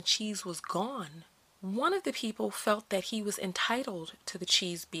done and the cheese was gone, one of the people felt that he was entitled to the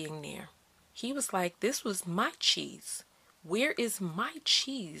cheese being there. He was like, this was my cheese. Where is my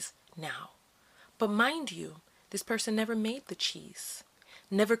cheese now? But mind you, this person never made the cheese,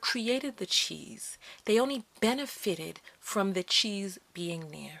 never created the cheese. They only benefited from the cheese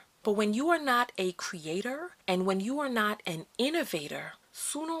being there. But when you are not a creator and when you are not an innovator,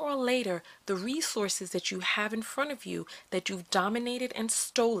 sooner or later, the resources that you have in front of you that you've dominated and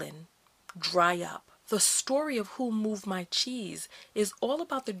stolen dry up. The story of Who Moved My Cheese is all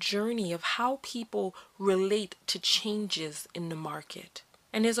about the journey of how people relate to changes in the market.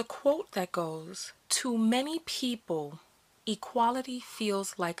 And there's a quote that goes, "To many people, equality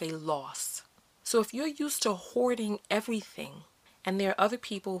feels like a loss." So if you're used to hoarding everything, and there are other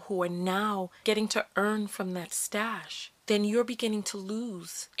people who are now getting to earn from that stash, then you're beginning to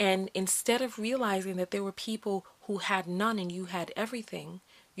lose. And instead of realizing that there were people who had none and you had everything,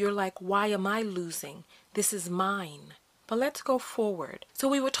 you're like, why am I losing? This is mine. But let's go forward. So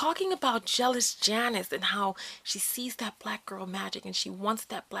we were talking about Jealous Janice and how she sees that black girl magic and she wants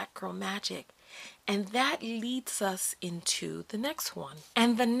that black girl magic. And that leads us into the next one.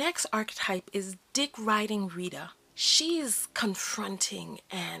 And the next archetype is Dick Riding Rita. She is confronting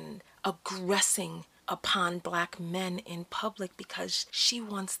and aggressing upon black men in public because she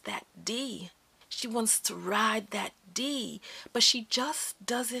wants that D. She wants to ride that D, but she just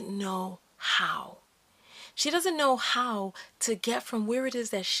doesn't know how. She doesn't know how to get from where it is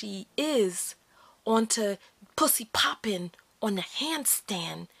that she is onto pussy popping on the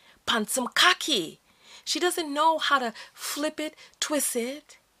handstand, pon some cocky. She doesn't know how to flip it, twist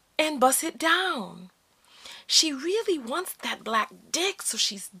it, and bust it down. She really wants that black dick, so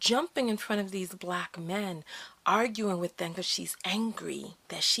she's jumping in front of these black men, arguing with them because she's angry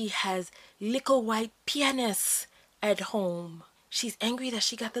that she has little white penis at home. She's angry that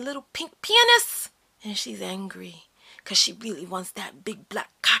she got the little pink penis, and she's angry because she really wants that big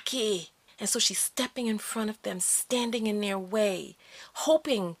black cocky. And so she's stepping in front of them, standing in their way,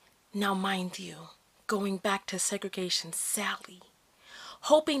 hoping, now mind you, going back to Segregation Sally,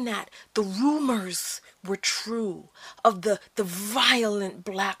 hoping that the rumors were true of the violent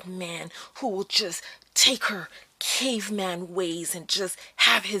black man who will just take her caveman ways and just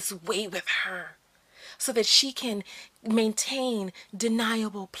have his way with her, so that she can maintain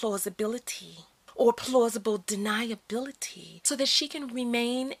deniable plausibility or plausible deniability, so that she can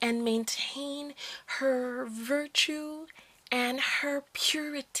remain and maintain her virtue and her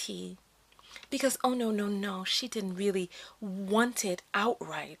purity. Because, oh no, she didn't really want it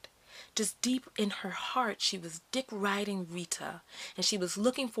outright. Just deep in her heart, she was dick riding Rita, and she was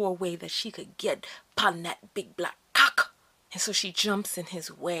looking for a way that she could get upon that big black cock. And so she jumps in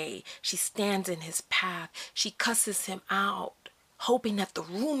his way, she stands in his path, she cusses him out, hoping that the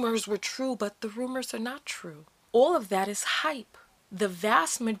rumors were true, but the rumors are not true. All of that is hype. The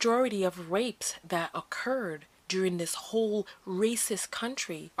vast majority of rapes that occurred during this whole racist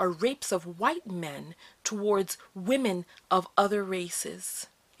country are rapes of white men towards women of other races.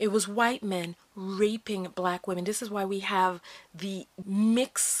 It was white men raping black women. This is why we have the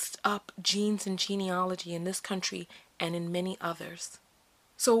mixed up genes and genealogy in this country and in many others.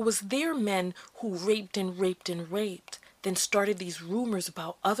 So it was their men who raped and raped and raped, then started these rumors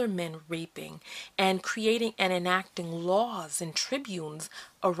about other men raping and creating and enacting laws and tribunes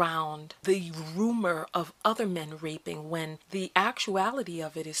around the rumor of other men raping, when the actuality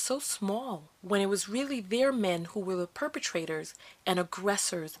of it is so small, when it was really their men who were the perpetrators and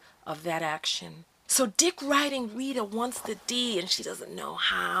aggressors of that action. So dick riding Rita wants the D, and she doesn't know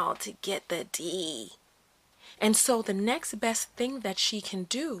how to get the D. And so the next best thing that she can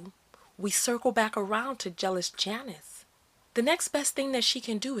do, we circle back around to jealous Janice. The next best thing that she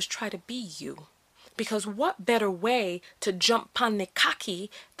can do is try to be you. Because what better way to jump on the kaki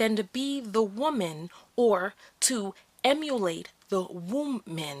than to be the woman, or to emulate the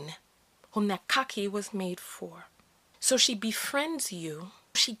woman whom that kaki was made for. So she befriends you.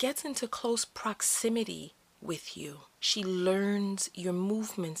 She gets into close proximity with you. She learns your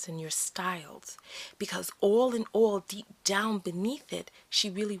movements and your styles, because all in all, deep down beneath it,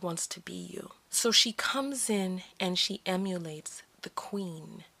 she really wants to be you. So she comes in and she emulates the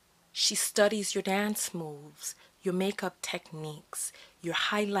queen. She studies your dance moves, your makeup techniques, your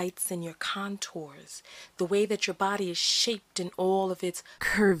highlights and your contours, the way that your body is shaped in all of its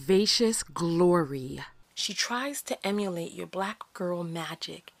curvaceous glory. She tries to emulate your black girl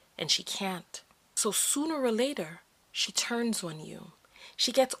magic, and she can't. So sooner or later, she turns on you.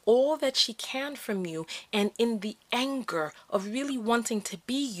 She gets all that she can from you, and in the anger of really wanting to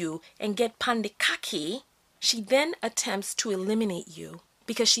be you and get pandikaki, she then attempts to eliminate you,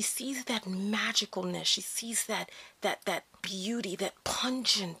 because she sees that magicalness, she sees that beauty, that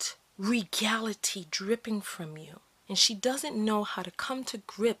pungent regality dripping from you. And she doesn't know how to come to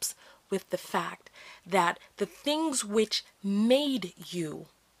grips with the fact that the things which made you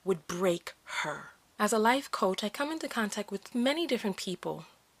would break her. As a life coach, I come into contact with many different people.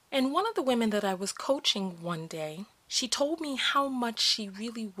 And one of the women that I was coaching one day, she told me how much she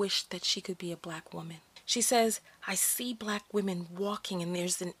really wished that she could be a black woman. She says, I see black women walking, and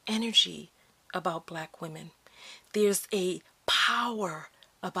there's an energy about black women. There's a power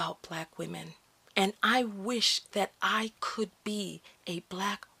about black women. And I wish that I could be a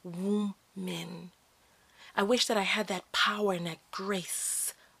black woman. I wish that I had that power and that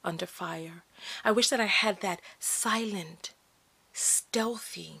grace under fire. I wish that I had that silent,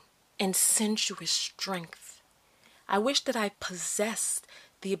 stealthy, and sensuous strength. I wish that I possessed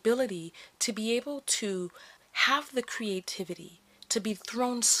the ability to be able to have the creativity, to be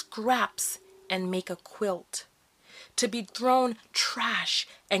thrown scraps and make a quilt, to be thrown trash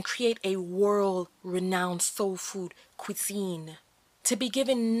and create a world-renowned soul food cuisine, to be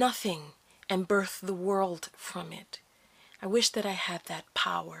given nothing and birth the world from it. I wish that I had that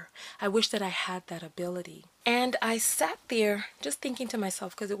power. I wish that I had that ability. And I sat there just thinking to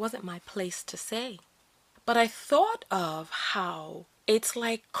myself, because it wasn't my place to say. But I thought of how it's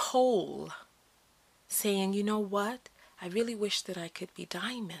like coal saying, you know what? I really wish that I could be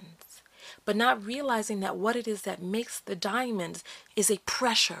diamonds. But not realizing that what it is that makes the diamonds is a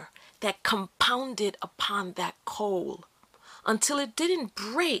pressure that compounded upon that coal until it didn't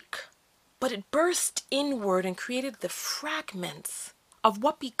break, but it burst inward and created the fragments of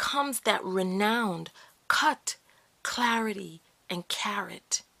what becomes that renowned cut, clarity, and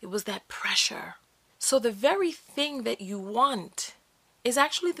carat. It was that pressure. So the very thing that you want is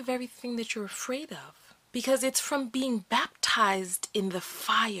actually the very thing that you're afraid of, because it's from being baptized in the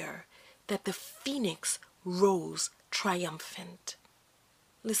fire that the phoenix rose triumphant.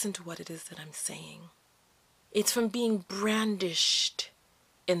 Listen to what it is that I'm saying. It's from being brandished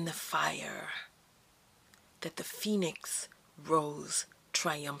in the fire that the phoenix rose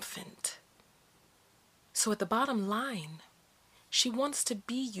triumphant. So at the bottom line, she wants to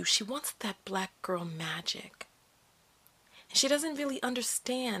be you. She wants that black girl magic. And she doesn't really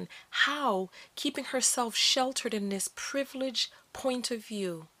understand how keeping herself sheltered in this privileged point of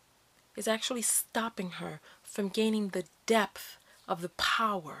view is actually stopping her from gaining the depth of the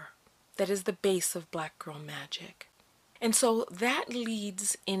power that is the base of black girl magic. And so that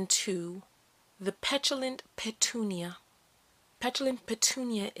leads into the petulant Petunia. Petulant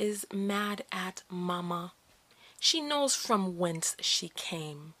Petunia is mad at Mama. She knows from whence she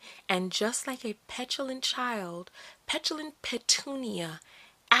came. And just like a petulant child, petulant Petunia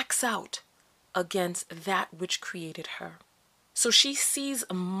acts out against that which created her. So she sees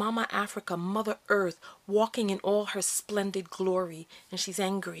Mama Africa, Mother Earth, walking in all her splendid glory, and she's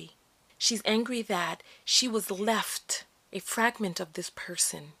angry. She's angry that she was left a fragment of this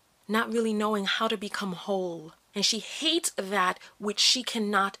person, not really knowing how to become whole. And she hates that which she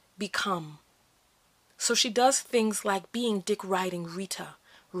cannot become. So she does things like being Dick riding Rita,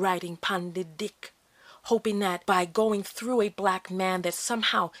 riding Pandit Dick, hoping that by going through a black man that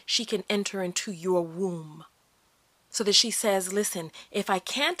somehow she can enter into your womb. So that she says, listen, if I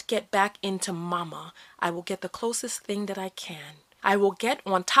can't get back into Mama, I will get the closest thing that I can. I will get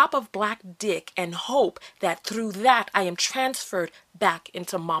on top of Black Dick and hope that through that I am transferred back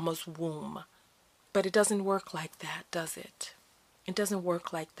into Mama's womb. But it doesn't work like that, does it? It doesn't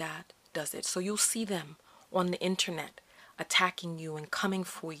work like that, does it? So you'll see them on the internet attacking you and coming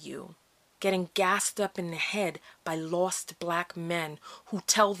for you, getting gassed up in the head by lost black men who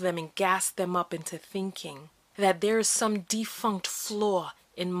tell them and gas them up into thinking that there is some defunct flaw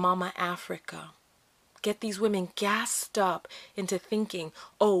in Mama Africa. Get these women gassed up into thinking,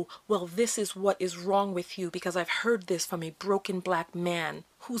 oh, well, this is what is wrong with you because I've heard this from a broken black man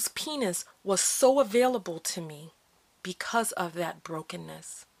whose penis was so available to me because of that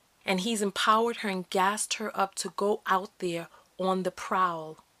brokenness. And he's empowered her and gassed her up to go out there on the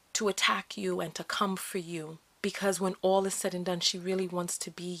prowl, to attack you and to come for you. Because when all is said and done, she really wants to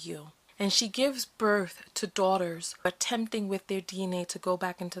be you. And she gives birth to daughters attempting with their DNA to go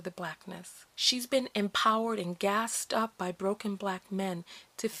back into the blackness. She's been empowered and gassed up by broken black men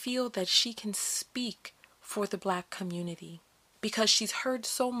to feel that she can speak for the black community. Because she's heard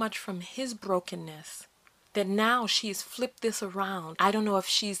so much from his brokenness that now she's flipped this around. I don't know if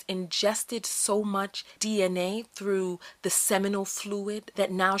she's ingested so much DNA through the seminal fluid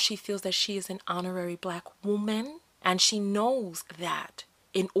that now she feels that she is an honorary black woman. And she knows that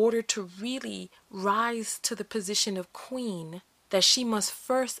in order to really rise to the position of queen, that she must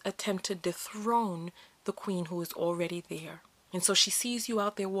first attempt to dethrone the queen who is already there. And so she sees you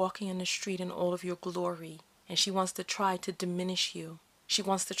out there walking in the street in all of your glory, and she wants to try to diminish you. She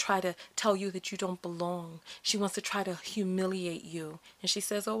wants to try to tell you that you don't belong. She wants to try to humiliate you. And she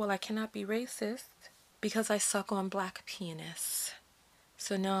says, oh, well, I cannot be racist because I suck on black penis.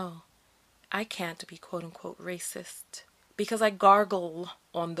 So no, I can't be quote-unquote racist because I gargle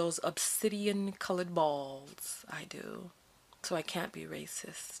on those obsidian-colored balls. I do. So I can't be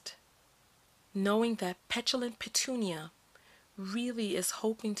racist. Knowing that petulant Petunia really is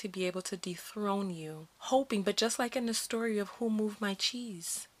hoping to be able to dethrone you. Hoping, but just like in the story of Who Moved My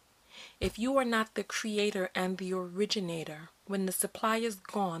Cheese, if you are not the creator and the originator, when the supply is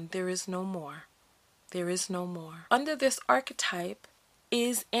gone, there is no more. There is no more. Under this archetype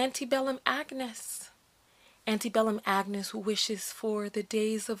is Antebellum Agnes. Antebellum Agnes wishes for the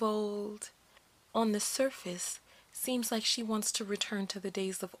days of old. On the surface, seems like she wants to return to the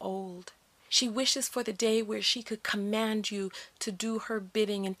days of old. She wishes for the day where she could command you to do her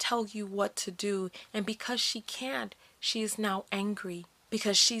bidding and tell you what to do. And because she can't, she is now angry.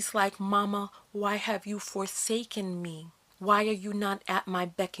 Because she's like, Mama, why have you forsaken me? Why are you not at my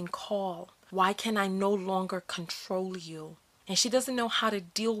beck and call? Why can I no longer control you? And she doesn't know how to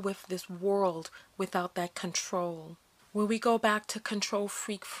deal with this world without that control. When we go back to control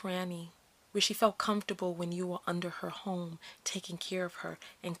freak Franny, where she felt comfortable when you were under her home, taking care of her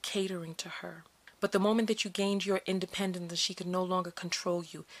and catering to her. But the moment that you gained your independence and she could no longer control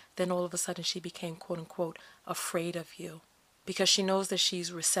you, then all of a sudden she became quote-unquote afraid of you. Because she knows that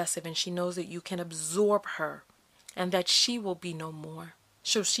she's recessive and she knows that you can absorb her and that she will be no more.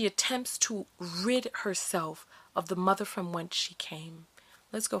 So she attempts to rid herself of the mother from whence she came.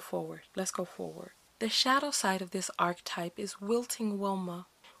 Let's go forward. Let's go forward. The shadow side of this archetype is Wilting Wilma.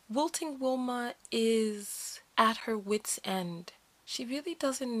 Wilting Wilma is at her wit's end. She really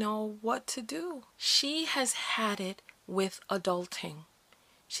doesn't know what to do. She has had it with adulting.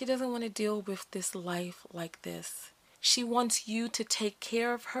 She doesn't want to deal with this life like this. She wants you to take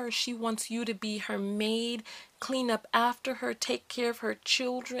care of her. She wants you to be her maid, clean up after her, take care of her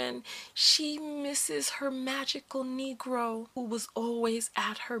children. She misses her magical Negro who was always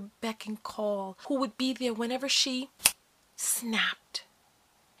at her beck and call, who would be there whenever she snapped.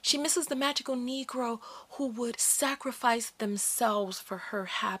 She misses the magical Negro who would sacrifice themselves for her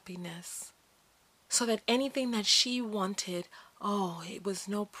happiness, so that anything that she wanted, oh, it was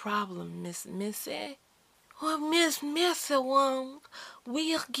no problem, Miss Missy. Oh, Miss Missy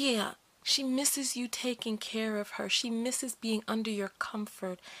we'll get. She misses you taking care of her. She misses being under your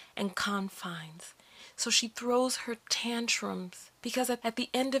comfort and confines. So she throws her tantrums because at the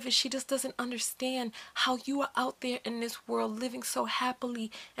end of it, she just doesn't understand how you are out there in this world living so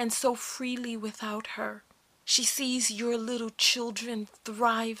happily and so freely without her. She sees your little children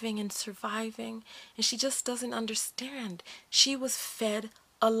thriving and surviving, and she just doesn't understand. She was fed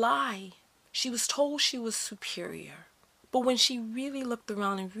a lie. She was told she was superior. But when she really looked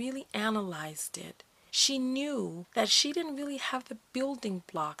around and really analyzed it, she knew that she didn't really have the building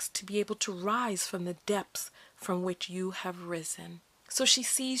blocks to be able to rise from the depths from which you have risen. So she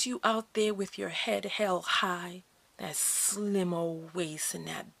sees you out there with your head held high, that slim old waist and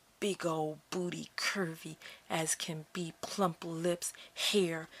that big old booty, curvy as can be, plump lips,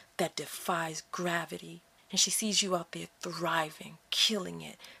 hair that defies gravity. And she sees you out there thriving, killing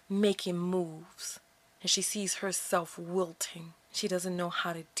it, making moves. And she sees herself wilting. She doesn't know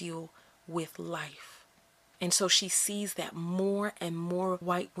how to deal with life. And so she sees that more and more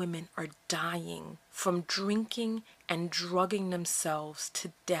white women are dying from drinking and drugging themselves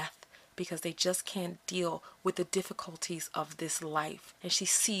to death because they just can't deal with the difficulties of this life. And she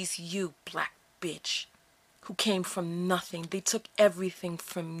sees you, black bitch, who came from nothing. They took everything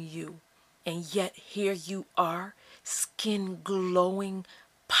from you. And yet here you are, skin glowing,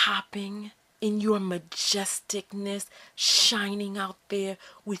 popping, in your majesticness, shining out there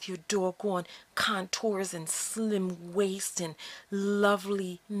with your doggone contours and slim waist and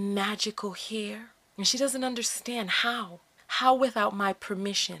lovely magical hair. And she doesn't understand how. How without my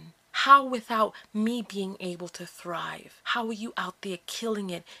permission? How without me being able to thrive? How are you out there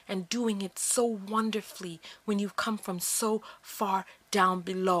killing it and doing it so wonderfully when you've come from so far down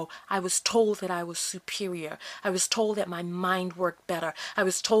below? I was told that I was superior. I was told that my mind worked better. I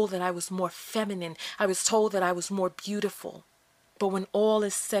was told that I was more feminine. I was told that I was more beautiful. But when all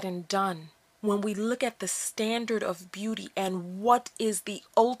is said and done, when we look at the standard of beauty and what is the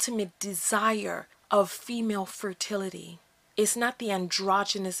ultimate desire of female fertility, it's not the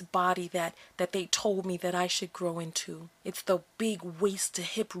androgynous body that they told me that I should grow into. It's the big waist to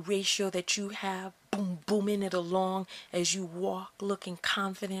hip ratio that you have, boom, booming it along as you walk, looking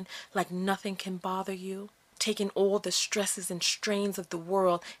confident, like nothing can bother you. Taking all the stresses and strains of the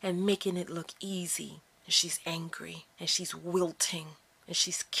world and making it look easy. And she's angry, and she's wilting, and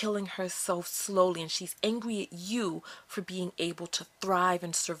she's killing herself slowly, and she's angry at you for being able to thrive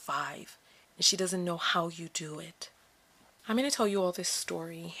and survive. And she doesn't know how you do it. I'm going to tell you all this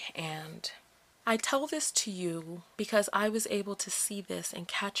story, and I tell this to you because I was able to see this and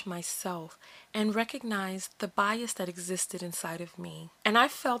catch myself and recognize the bias that existed inside of me. And I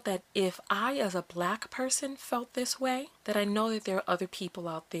felt that if I, as a black person, felt this way, that I know that there are other people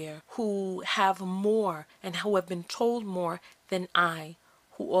out there who have more and who have been told more than I,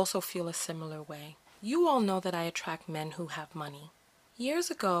 who also feel a similar way. You all know that I attract men who have money.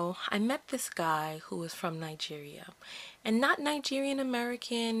 Years ago, I met this guy who was from Nigeria, and not Nigerian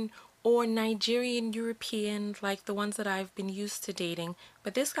American or Nigerian European like the ones that I've been used to dating,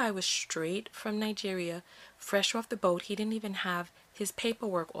 but this guy was straight from Nigeria, fresh off the boat. He didn't even have his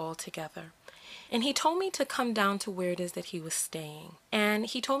paperwork all together. And he told me to come down to where it is that he was staying. And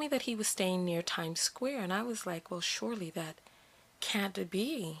he told me that he was staying near Times Square, and I was like, well, surely that can't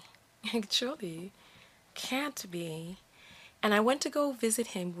be. It surely can't be. And I went to go visit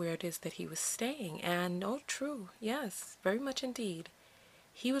him where it is that he was staying. And oh, true, yes, very much indeed.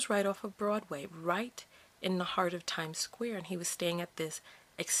 He was right off of Broadway, right in the heart of Times Square. And he was staying at this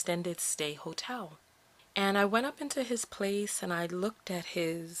extended stay hotel. And I went up into his place and I looked at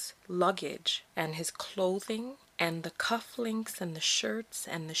his luggage and his clothing and the cufflinks and the shirts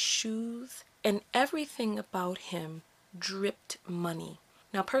and the shoes. And everything about him dripped money.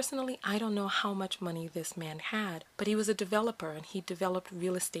 Now, personally, I don't know how much money this man had, but he was a developer and he developed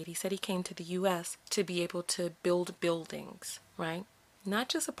real estate. He said he came to the U.S. to be able to build buildings, right? Not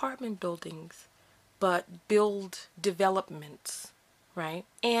just apartment buildings, but build developments, right?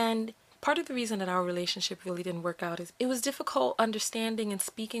 And part of the reason that our relationship really didn't work out is it was difficult understanding and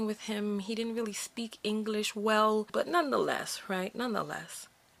speaking with him. He didn't really speak English well, but nonetheless, right? Nonetheless.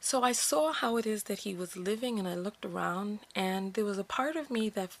 So I saw how it is that he was living, and I looked around, and there was a part of me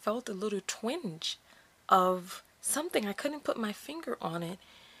that felt a little twinge of something. I couldn't put my finger on it,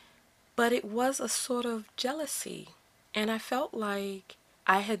 but it was a sort of jealousy. And I felt like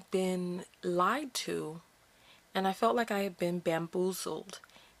I had been lied to, and I felt like I had been bamboozled.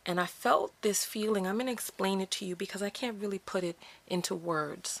 And I felt this feeling. I'm going to explain it to you because I can't really put it into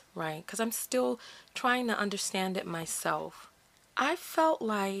words, right? Because I'm still trying to understand it myself. I felt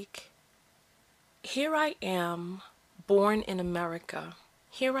like here I am, born in America.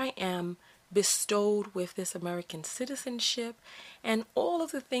 Here I am, bestowed with this American citizenship and all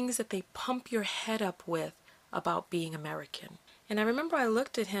of the things that they pump your head up with about being American. And I remember I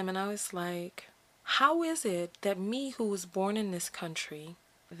looked at him and I was like, how is it that me, who was born in this country,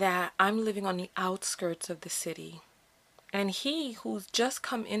 that I'm living on the outskirts of the city, and he who's just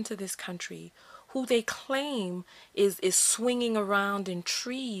come into this country, who they claim is swinging around in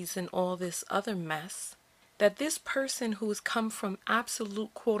trees and all this other mess, that this person who has come from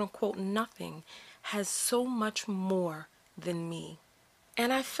absolute quote-unquote nothing has so much more than me.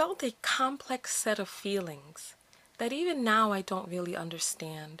 And I felt a complex set of feelings that even now I don't really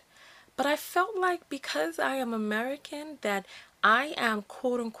understand. But I felt like because I am American, that I am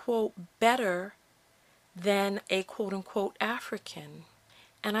quote-unquote better than a quote-unquote African.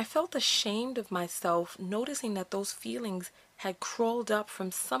 And I felt ashamed of myself, noticing that those feelings had crawled up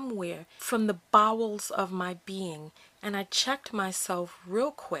from somewhere, from the bowels of my being. And I checked myself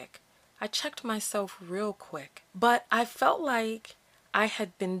real quick. But I felt like I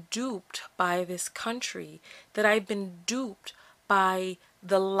had been duped by this country, that I'd been duped by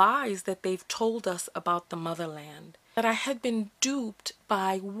the lies that they've told us about the motherland, that I had been duped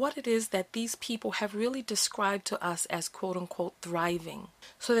by what it is that these people have really described to us as quote-unquote thriving.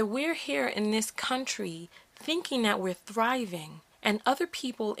 So that we're here in this country thinking that we're thriving, and other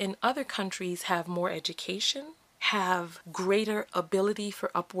people in other countries have more education, have greater ability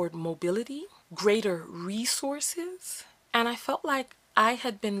for upward mobility, greater resources. And I felt like I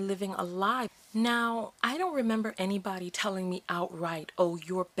had been living a lie. Now, I don't remember anybody telling me outright, oh,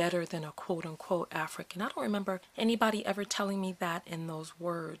 you're better than a quote-unquote African. I don't remember anybody ever telling me that in those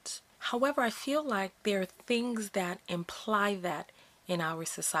words. However, I feel like there are things that imply that in our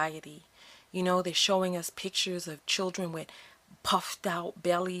society. You know, they're showing us pictures of children with puffed out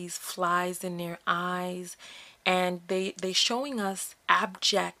bellies, flies in their eyes, and they're showing us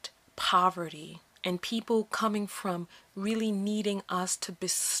abject poverty and people coming from really needing us to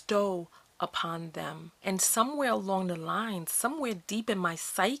bestow upon them. And somewhere along the line, somewhere deep in my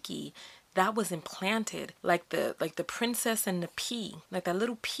psyche, that was implanted, like the princess and the pea, like that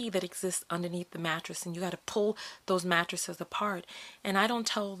little pea that exists underneath the mattress, and you got to pull those mattresses apart. And I don't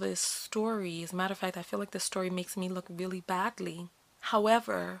tell this story. As a matter of fact, I feel like the story makes me look really badly.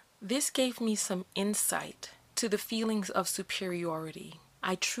 However, this gave me some insight to the feelings of superiority.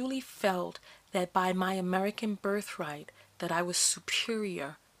 I truly felt that by my American birthright, that I was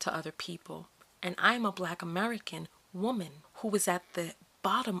superior to other people. And I'm a Black American woman who was at the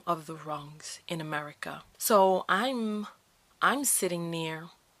bottom of the rungs in America. So I'm sitting near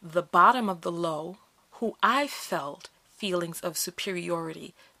the bottom of the low, who I felt feelings of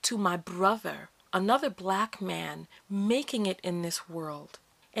superiority to my brother, another Black man making it in this world.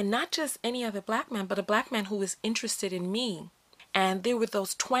 And not just any other Black man, but a Black man who was interested in me. And there were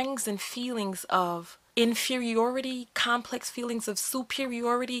those twangs and feelings of inferiority, complex feelings of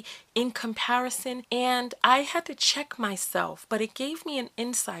superiority in comparison. And I had to check myself, but it gave me an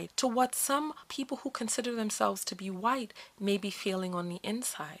insight to what some people who consider themselves to be white may be feeling on the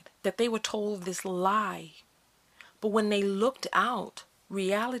inside. That they were told this lie. But when they looked out,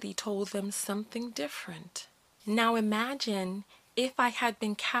 reality told them something different. Now imagine if I had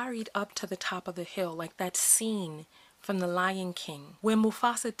been carried up to the top of the hill, like that scene from The Lion King, where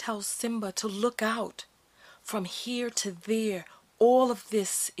Mufasa tells Simba to look out. From here to there, all of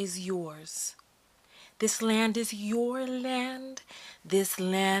this is yours. This land is your land. This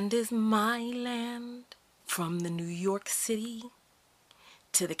land is my land. From the New York City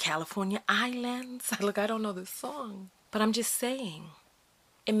to the California Islands. Look, I don't know the song, but I'm just saying.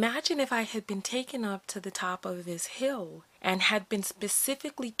 Imagine if I had been taken up to the top of this hill and had been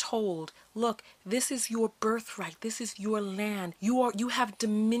specifically told, look, this is your birthright, this is your land, you have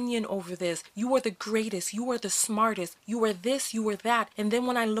dominion over this, you are the greatest, you are the smartest, you are this, you are that. And then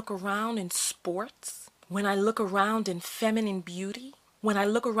when I look around in sports, when I look around in feminine beauty, when I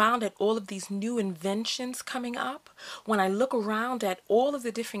look around at all of these new inventions coming up, when I look around at all of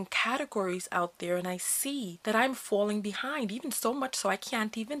the different categories out there, and I see that I'm falling behind, even so much so I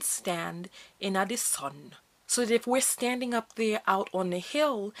can't even stand in the sun. So that if we're standing up there out on the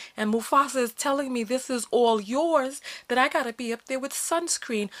hill and Mufasa is telling me this is all yours, that I gotta be up there with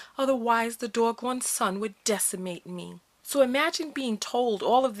sunscreen, otherwise the doggone sun would decimate me. So imagine being told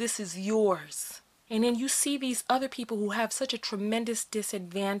all of this is yours. And then you see these other people who have such a tremendous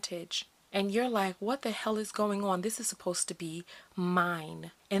disadvantage. And you're like, what the hell is going on? This is supposed to be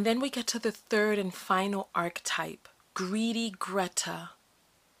mine. And then we get to the third and final archetype, Greedy Greta.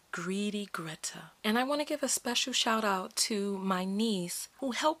 Greedy Greta. And I want to give a special shout out to my niece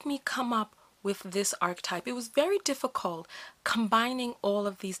who helped me come up with this archetype. It was very difficult combining all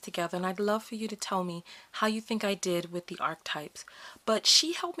of these together, and I'd love for you to tell me how you think I did with the archetypes. But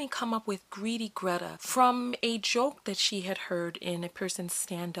she helped me come up with Greedy Greta from a joke that she had heard in a person's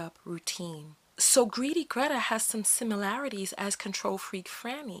stand-up routine. So Greedy Greta has some similarities as Control Freak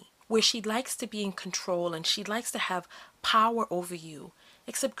Franny, where she likes to be in control and she likes to have power over you.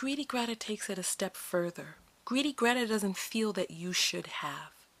 Except Greedy Greta takes it a step further. Greedy Greta doesn't feel that you should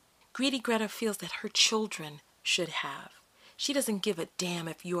have. Greedy Greta feels that her children should have. She doesn't give a damn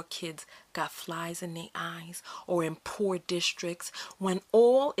if your kids got flies in their eyes or in poor districts. When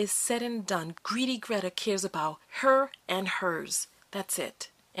all is said and done, Greedy Greta cares about her and hers. That's it.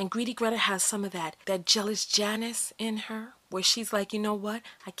 And Greedy Greta has some of that jealous Janice in her, where she's like, you know what?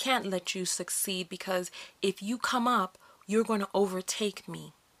 I can't let you succeed because if you come up, you're going to overtake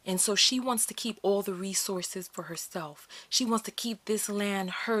me. And so she wants to keep all the resources for herself. She wants to keep this land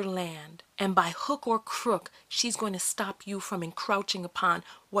her land. And by hook or crook, she's going to stop you from encroaching upon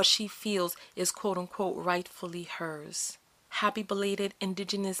what she feels is quote unquote rightfully hers. Happy belated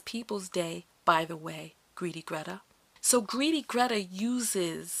Indigenous Peoples Day, by the way, Greedy Greta. So Greedy Greta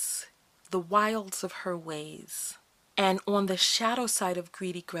uses the wilds of her ways. And on the shadow side of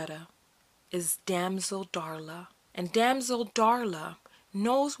Greedy Greta is Damsel Darla. And Damsel Darla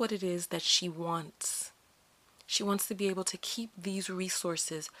knows what it is that she wants. She wants to be able to keep these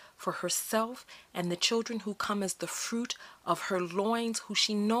resources for herself and the children who come as the fruit of her loins, who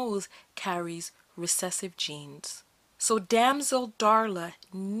she knows carries recessive genes. So Damsel Darla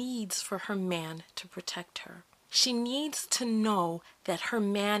needs for her man to protect her. She needs to know that her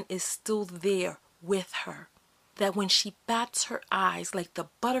man is still there with her. That when she bats her eyes like the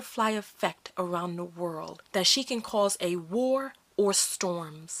butterfly effect around the world, that she can cause a war or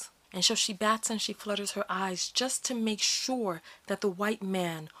storms. And so she bats and she flutters her eyes just to make sure that the white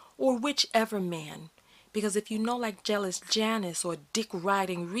man, or whichever man, because if you know like jealous Janice or dick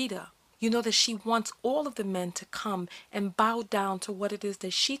riding Rita, you know that she wants all of the men to come and bow down to what it is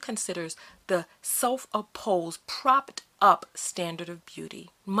that she considers the self-opposed, propped up standard of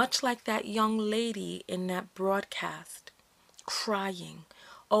beauty. Much like that young lady in that broadcast, crying,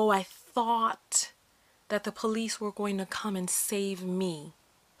 oh, I thought that the police were going to come and save me.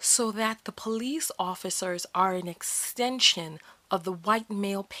 So that the police officers are an extension of the white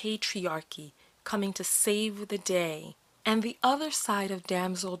male patriarchy coming to save the day. And the other side of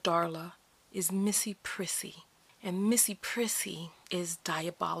Damsel Darla is Missy Prissy. And Missy Prissy is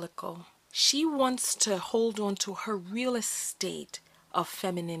diabolical. She wants to hold on to her real estate of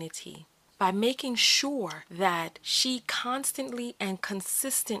femininity by making sure that she constantly and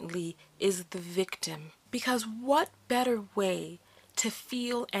consistently is the victim. Because what better way to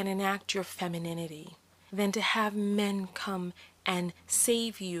feel and enact your femininity than to have men come and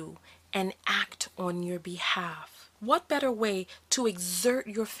save you and act on your behalf? What better way to exert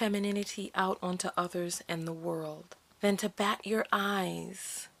your femininity out onto others and the world than to bat your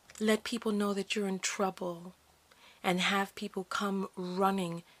eyes, let people know that you're in trouble, and have people come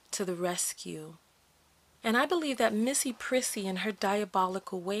running to the rescue? And I believe that Missy Prissy, in her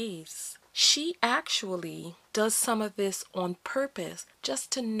diabolical ways, she actually does some of this on purpose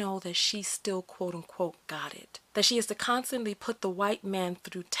just to know that she still quote unquote got it. That she has to constantly put the white man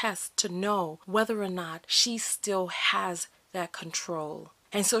through tests to know whether or not she still has that control.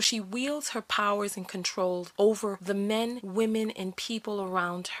 And so she wields her powers and control over the men, women, and people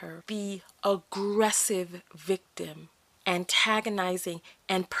around her. The aggressive victim, antagonizing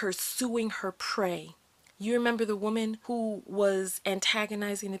and pursuing her prey. You remember the woman who was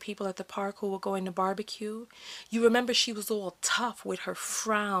antagonizing the people at the park who were going to barbecue? You remember she was all tough with her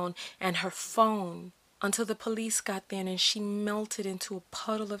frown and her phone until the police got there and she melted into a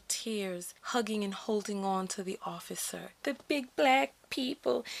puddle of tears, hugging and holding on to the officer. The big black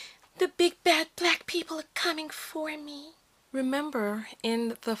people, the big bad black people are coming for me. Remember,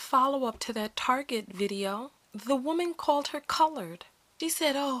 in the follow-up to that Target video, the woman called her colored. She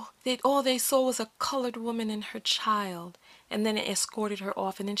said, oh, that all they saw was a colored woman and her child. and then escorted her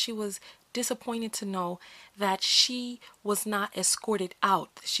off. And then she was disappointed to know that she was not escorted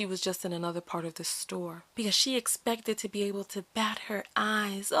out. She was just in another part of the store because she expected to be able to bat her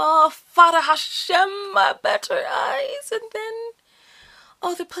eyes. Oh, Father Hashem, I bat her eyes. And then,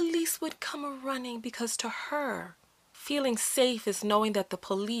 oh, the police would come running, because to her, feeling safe is knowing that the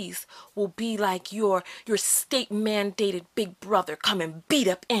police will be like your state-mandated big brother, come and beat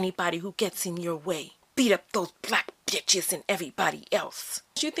up anybody who gets in your way. Beat up those black bitches and everybody else.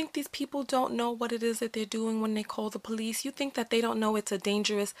 Do you think these people don't know what it is that they're doing when they call the police? You think that they don't know it's a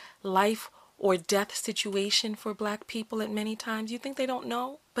dangerous life or death situation for black people at many times? You think they don't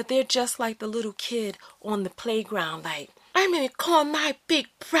know? But they're just like the little kid on the playground, like, I'm gonna call my big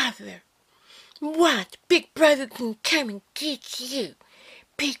brother. What? Big brother can come and get you.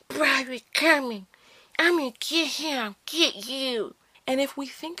 Big brother coming. I'm gonna get him, get you. And if we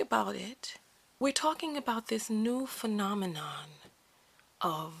think about it, we're talking about this new phenomenon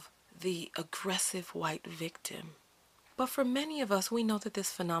of the aggressive white victim. But for many of us, we know that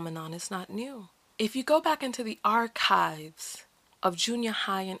this phenomenon is not new. If you go back into the archives of junior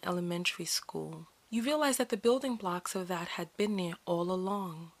high and elementary school, you realize that the building blocks of that had been there all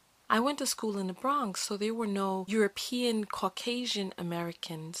along. I went to school in the Bronx, so there were no European Caucasian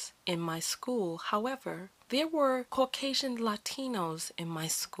Americans in my school. However, there were Caucasian Latinos in my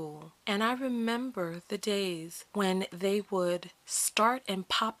school. And I remember the days when they would start and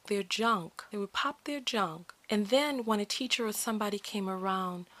pop their junk. They would pop their junk. And then when a teacher or somebody came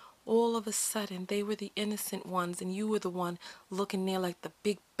around, all of a sudden they were the innocent ones and you were the one looking there like the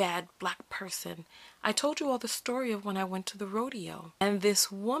big bad black person. I told you all the story of when I went to the rodeo. And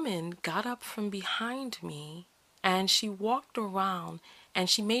this woman got up from behind me and she walked around and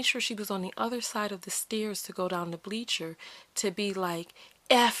she made sure she was on the other side of the stairs to go down the bleacher to be like,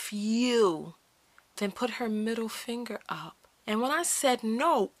 F you. Then put her middle finger up. And when I said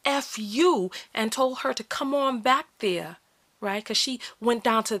no, F you, and told her to come on back there, right? Because she went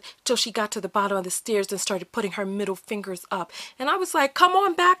down till she got to the bottom of the stairs and started putting her middle fingers up. And I was like, come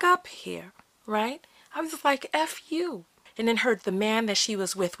on back up here, right? I was like, F you. And then the man that she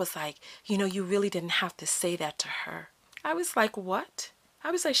was with was like, you know, you really didn't have to say that to her. I was like, what? I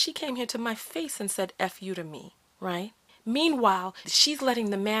was like, she came here to my face and said F you to me, right? Meanwhile, she's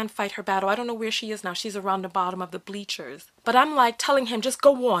letting the man fight her battle. I don't know where she is now. She's around the bottom of the bleachers. But I'm like telling him, just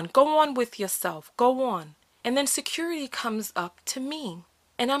go on with yourself, go on. And then security comes up to me.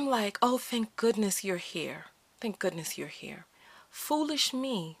 And I'm like, oh, thank goodness you're here. Thank goodness you're here. Foolish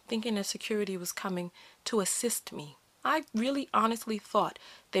me, thinking that security was coming to assist me. I really honestly thought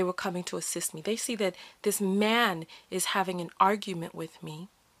they were coming to assist me. They see that this man is having an argument with me.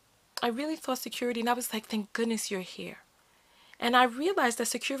 I really thought security, and I was like, thank goodness you're here. And I realized that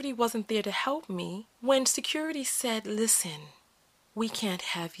security wasn't there to help me when security said, listen, we can't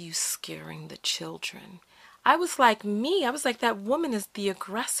have you scaring the children. I was like, that woman is the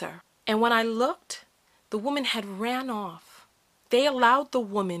aggressor. And when I looked, the woman had ran off. They allowed the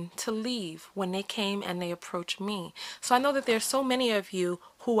woman to leave when they came and they approached me. So I know that there's so many of you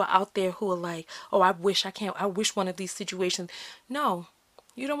who are out there who are like, oh, I wish one of these situations. No,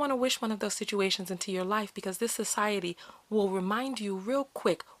 you don't want to wish one of those situations into your life, because this society will remind you real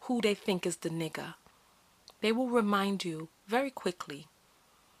quick who they think is the nigger. They will remind you very quickly.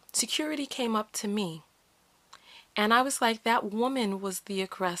 Security came up to me. And I was like, that woman was the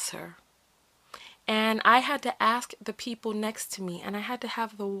aggressor. And I had to ask the people next to me, and I had to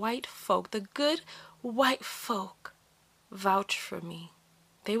have the white folk, the good white folk, vouch for me.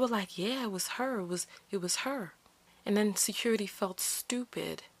 They were like, yeah, it was her, it was her. And then security felt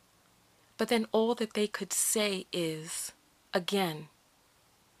stupid. But then all that they could say is, again,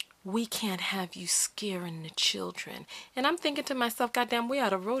 we can't have you scaring the children. And I'm thinking to myself, goddamn, we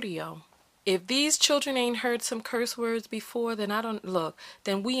at a rodeo. If these children ain't heard some curse words before, then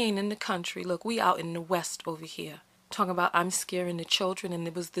then we ain't in the country. Look, we out in the West over here. Talking about I'm scaring the children, and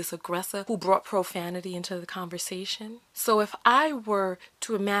it was this aggressor who brought profanity into the conversation. So if I were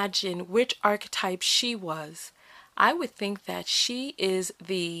to imagine which archetype she was, I would think that she is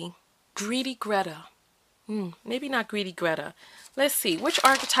the greedy Greta. Maybe not greedy Greta. Let's see, which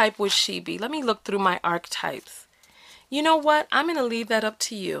archetype would she be? Let me look through my archetypes. You know what? I'm going to leave that up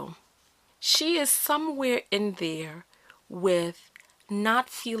to you. She is somewhere in there with not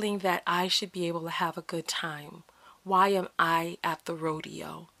feeling that I should be able to have a good time. Why am I at the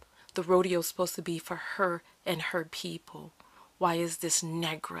rodeo? The rodeo is supposed to be for her and her people. Why is this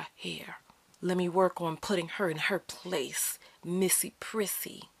negra here? Let me work on putting her in her place. Missy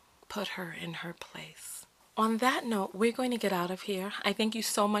Prissy, put her in her place. On that note, we're going to get out of here. I thank you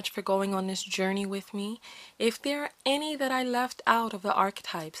so much for going on this journey with me. If there are any that I left out of the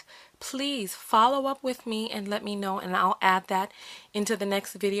archetypes, please follow up with me and let me know, and I'll add that into the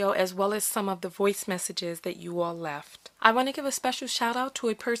next video, as well as some of the voice messages that you all left. I want to give a special shout out to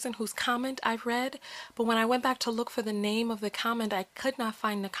a person whose comment I read, but when I went back to look for the name of the comment, I could not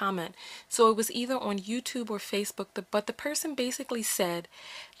find the comment. So it was either on YouTube or Facebook, but the person basically said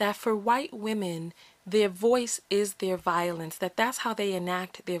that for white women, their voice is their violence, that's how they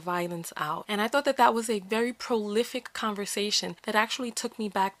enact their violence out. And I thought that was a very prolific conversation that actually took me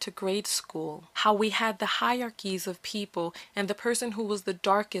back to grade school. How we had the hierarchies of people, and the person who was the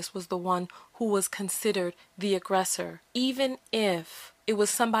darkest was the one who was considered the aggressor, even if it was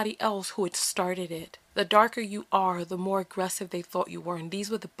somebody else who had started it. The darker you are, the more aggressive they thought you were, and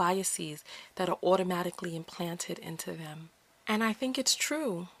these were the biases that are automatically implanted into them. And I think it's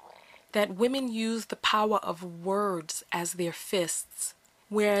true that women use the power of words as their fists,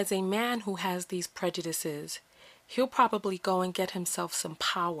 whereas a man who has these prejudices, he'll probably go and get himself some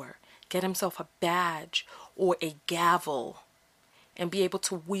power, get himself a badge or a gavel, and be able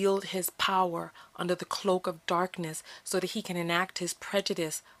to wield his power under the cloak of darkness so that he can enact his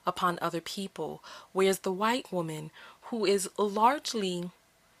prejudice upon other people. Whereas the white woman, who is largely,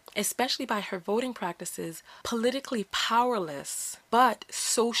 especially by her voting practices, politically powerless, but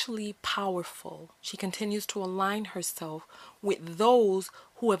socially powerful. She continues to align herself with those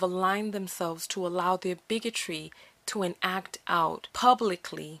who have aligned themselves to allow their bigotry to enact out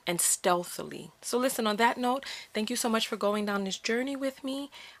publicly and stealthily. So listen, on that note, thank you so much for going down this journey with me.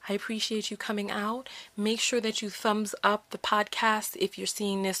 I appreciate you coming out. Make sure that you thumbs up the podcast if you're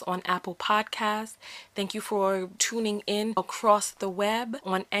seeing this on Apple Podcasts. Thank you for tuning in across the web.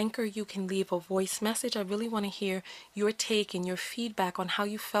 On Anchor, you can leave a voice message. I really want to hear your take and your feedback on how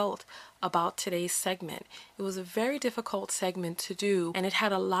you felt about today's segment. It was a very difficult segment to do, and it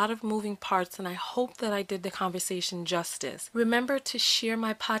had a lot of moving parts, and I hope that I did the conversation justice. Remember to share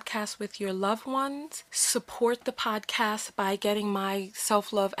my podcast with your loved ones. Support the podcast by getting my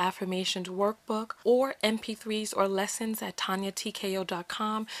self-love affirmations workbook or MP3s or lessons at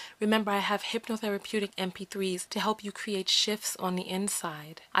TanyaTKO.com. Remember, I have hypnotherapeutic MP3s to help you create shifts on the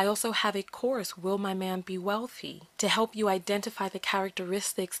inside. I also have a course, Will My Man Be Wealthy, to help you identify the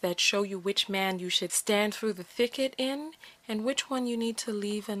characteristics that show you which man you should stand through the thicket in and which one you need to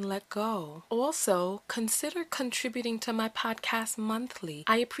leave and let go. Also, consider contributing to my podcast monthly.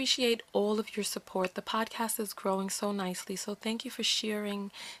 I appreciate all of your support. The podcast is growing so nicely, so thank you for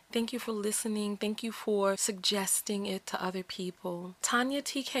sharing. Thank you for listening. Thank you for suggesting it to other people. Tanya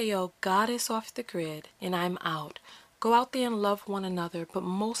TKO, Goddess Off the Grid, and I'm out. Go out there and love one another, but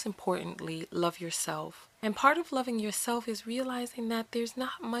most importantly, love yourself. And part of loving yourself is realizing that there's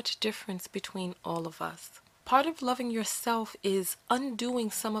not much difference between all of us. Part of loving yourself is undoing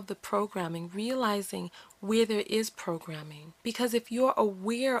some of the programming, realizing where there is programming. Because if you're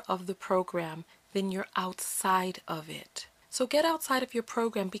aware of the program, then you're outside of it. So get outside of your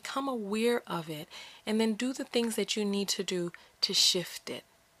program, become aware of it, and then do the things that you need to do to shift it.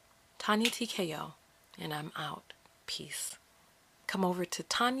 Tanya TKO, and I'm out. Peace. Come over to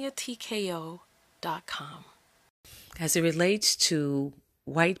TanyaTKO.com. As it relates to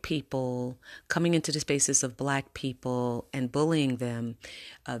white people coming into the spaces of black people and bullying them,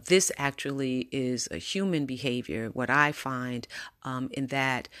 this actually is a human behavior. What I find in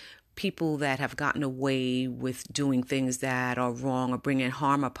that people that have gotten away with doing things that are wrong or bringing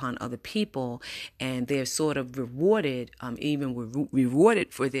harm upon other people, and they're sort of rewarded, even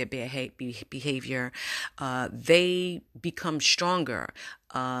rewarded for their behavior, they become stronger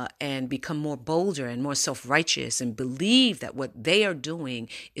and become more bolder and more self-righteous and believe that what they are doing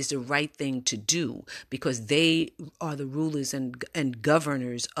is the right thing to do because they are the rulers and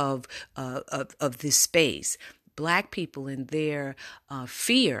governors of this space. Black people in their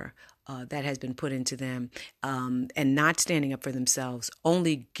fear that has been put into them and not standing up for themselves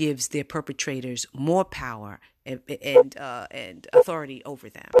only gives their perpetrators more power and authority over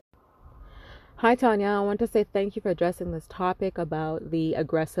them. Hi, Tanya. I want to say thank you for addressing this topic about the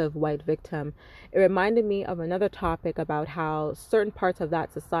aggressive white victim. It reminded me of another topic about how certain parts of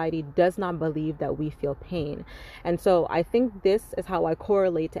that society does not believe that we feel pain. And so I think this is how I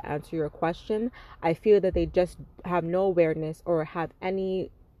correlate to answer your question. I feel that they just have no awareness or have any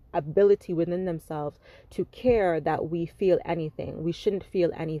ability within themselves to care that we feel anything. We shouldn't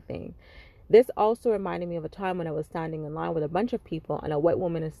feel anything. This also reminded me of a time when I was standing in line with a bunch of people and a white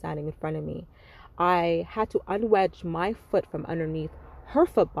woman is standing in front of me. I had to unwedge my foot from underneath her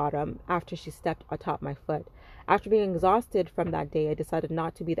foot bottom after she stepped atop my foot. After being exhausted from that day, I decided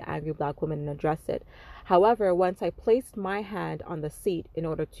not to be the angry black woman and address it. However, once I placed my hand on the seat in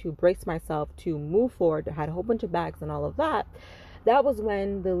order to brace myself to move forward, I had a whole bunch of bags and all of that, that was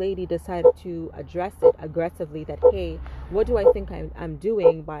when the lady decided to address it aggressively that, hey, what do I think I'm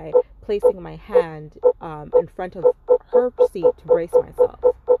doing by placing my hand in front of her seat to brace myself?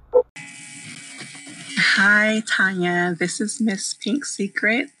 Hi, Tanya. This is Miss Pink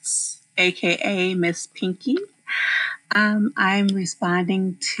Secrets, aka Miss Pinky. I'm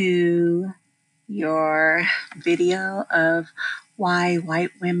responding to your video of why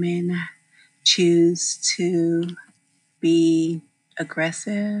white women choose to be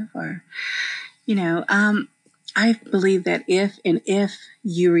aggressive, or, I believe that if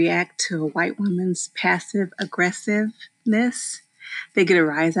you react to a white woman's passive aggressiveness, they get a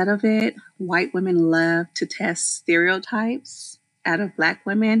rise out of it. White women love to test stereotypes out of black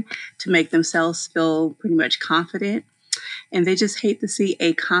women to make themselves feel pretty much confident. And they just hate to see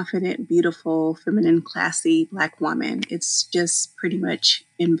a confident, beautiful, feminine, classy black woman. It's just pretty much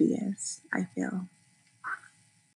envious, I feel.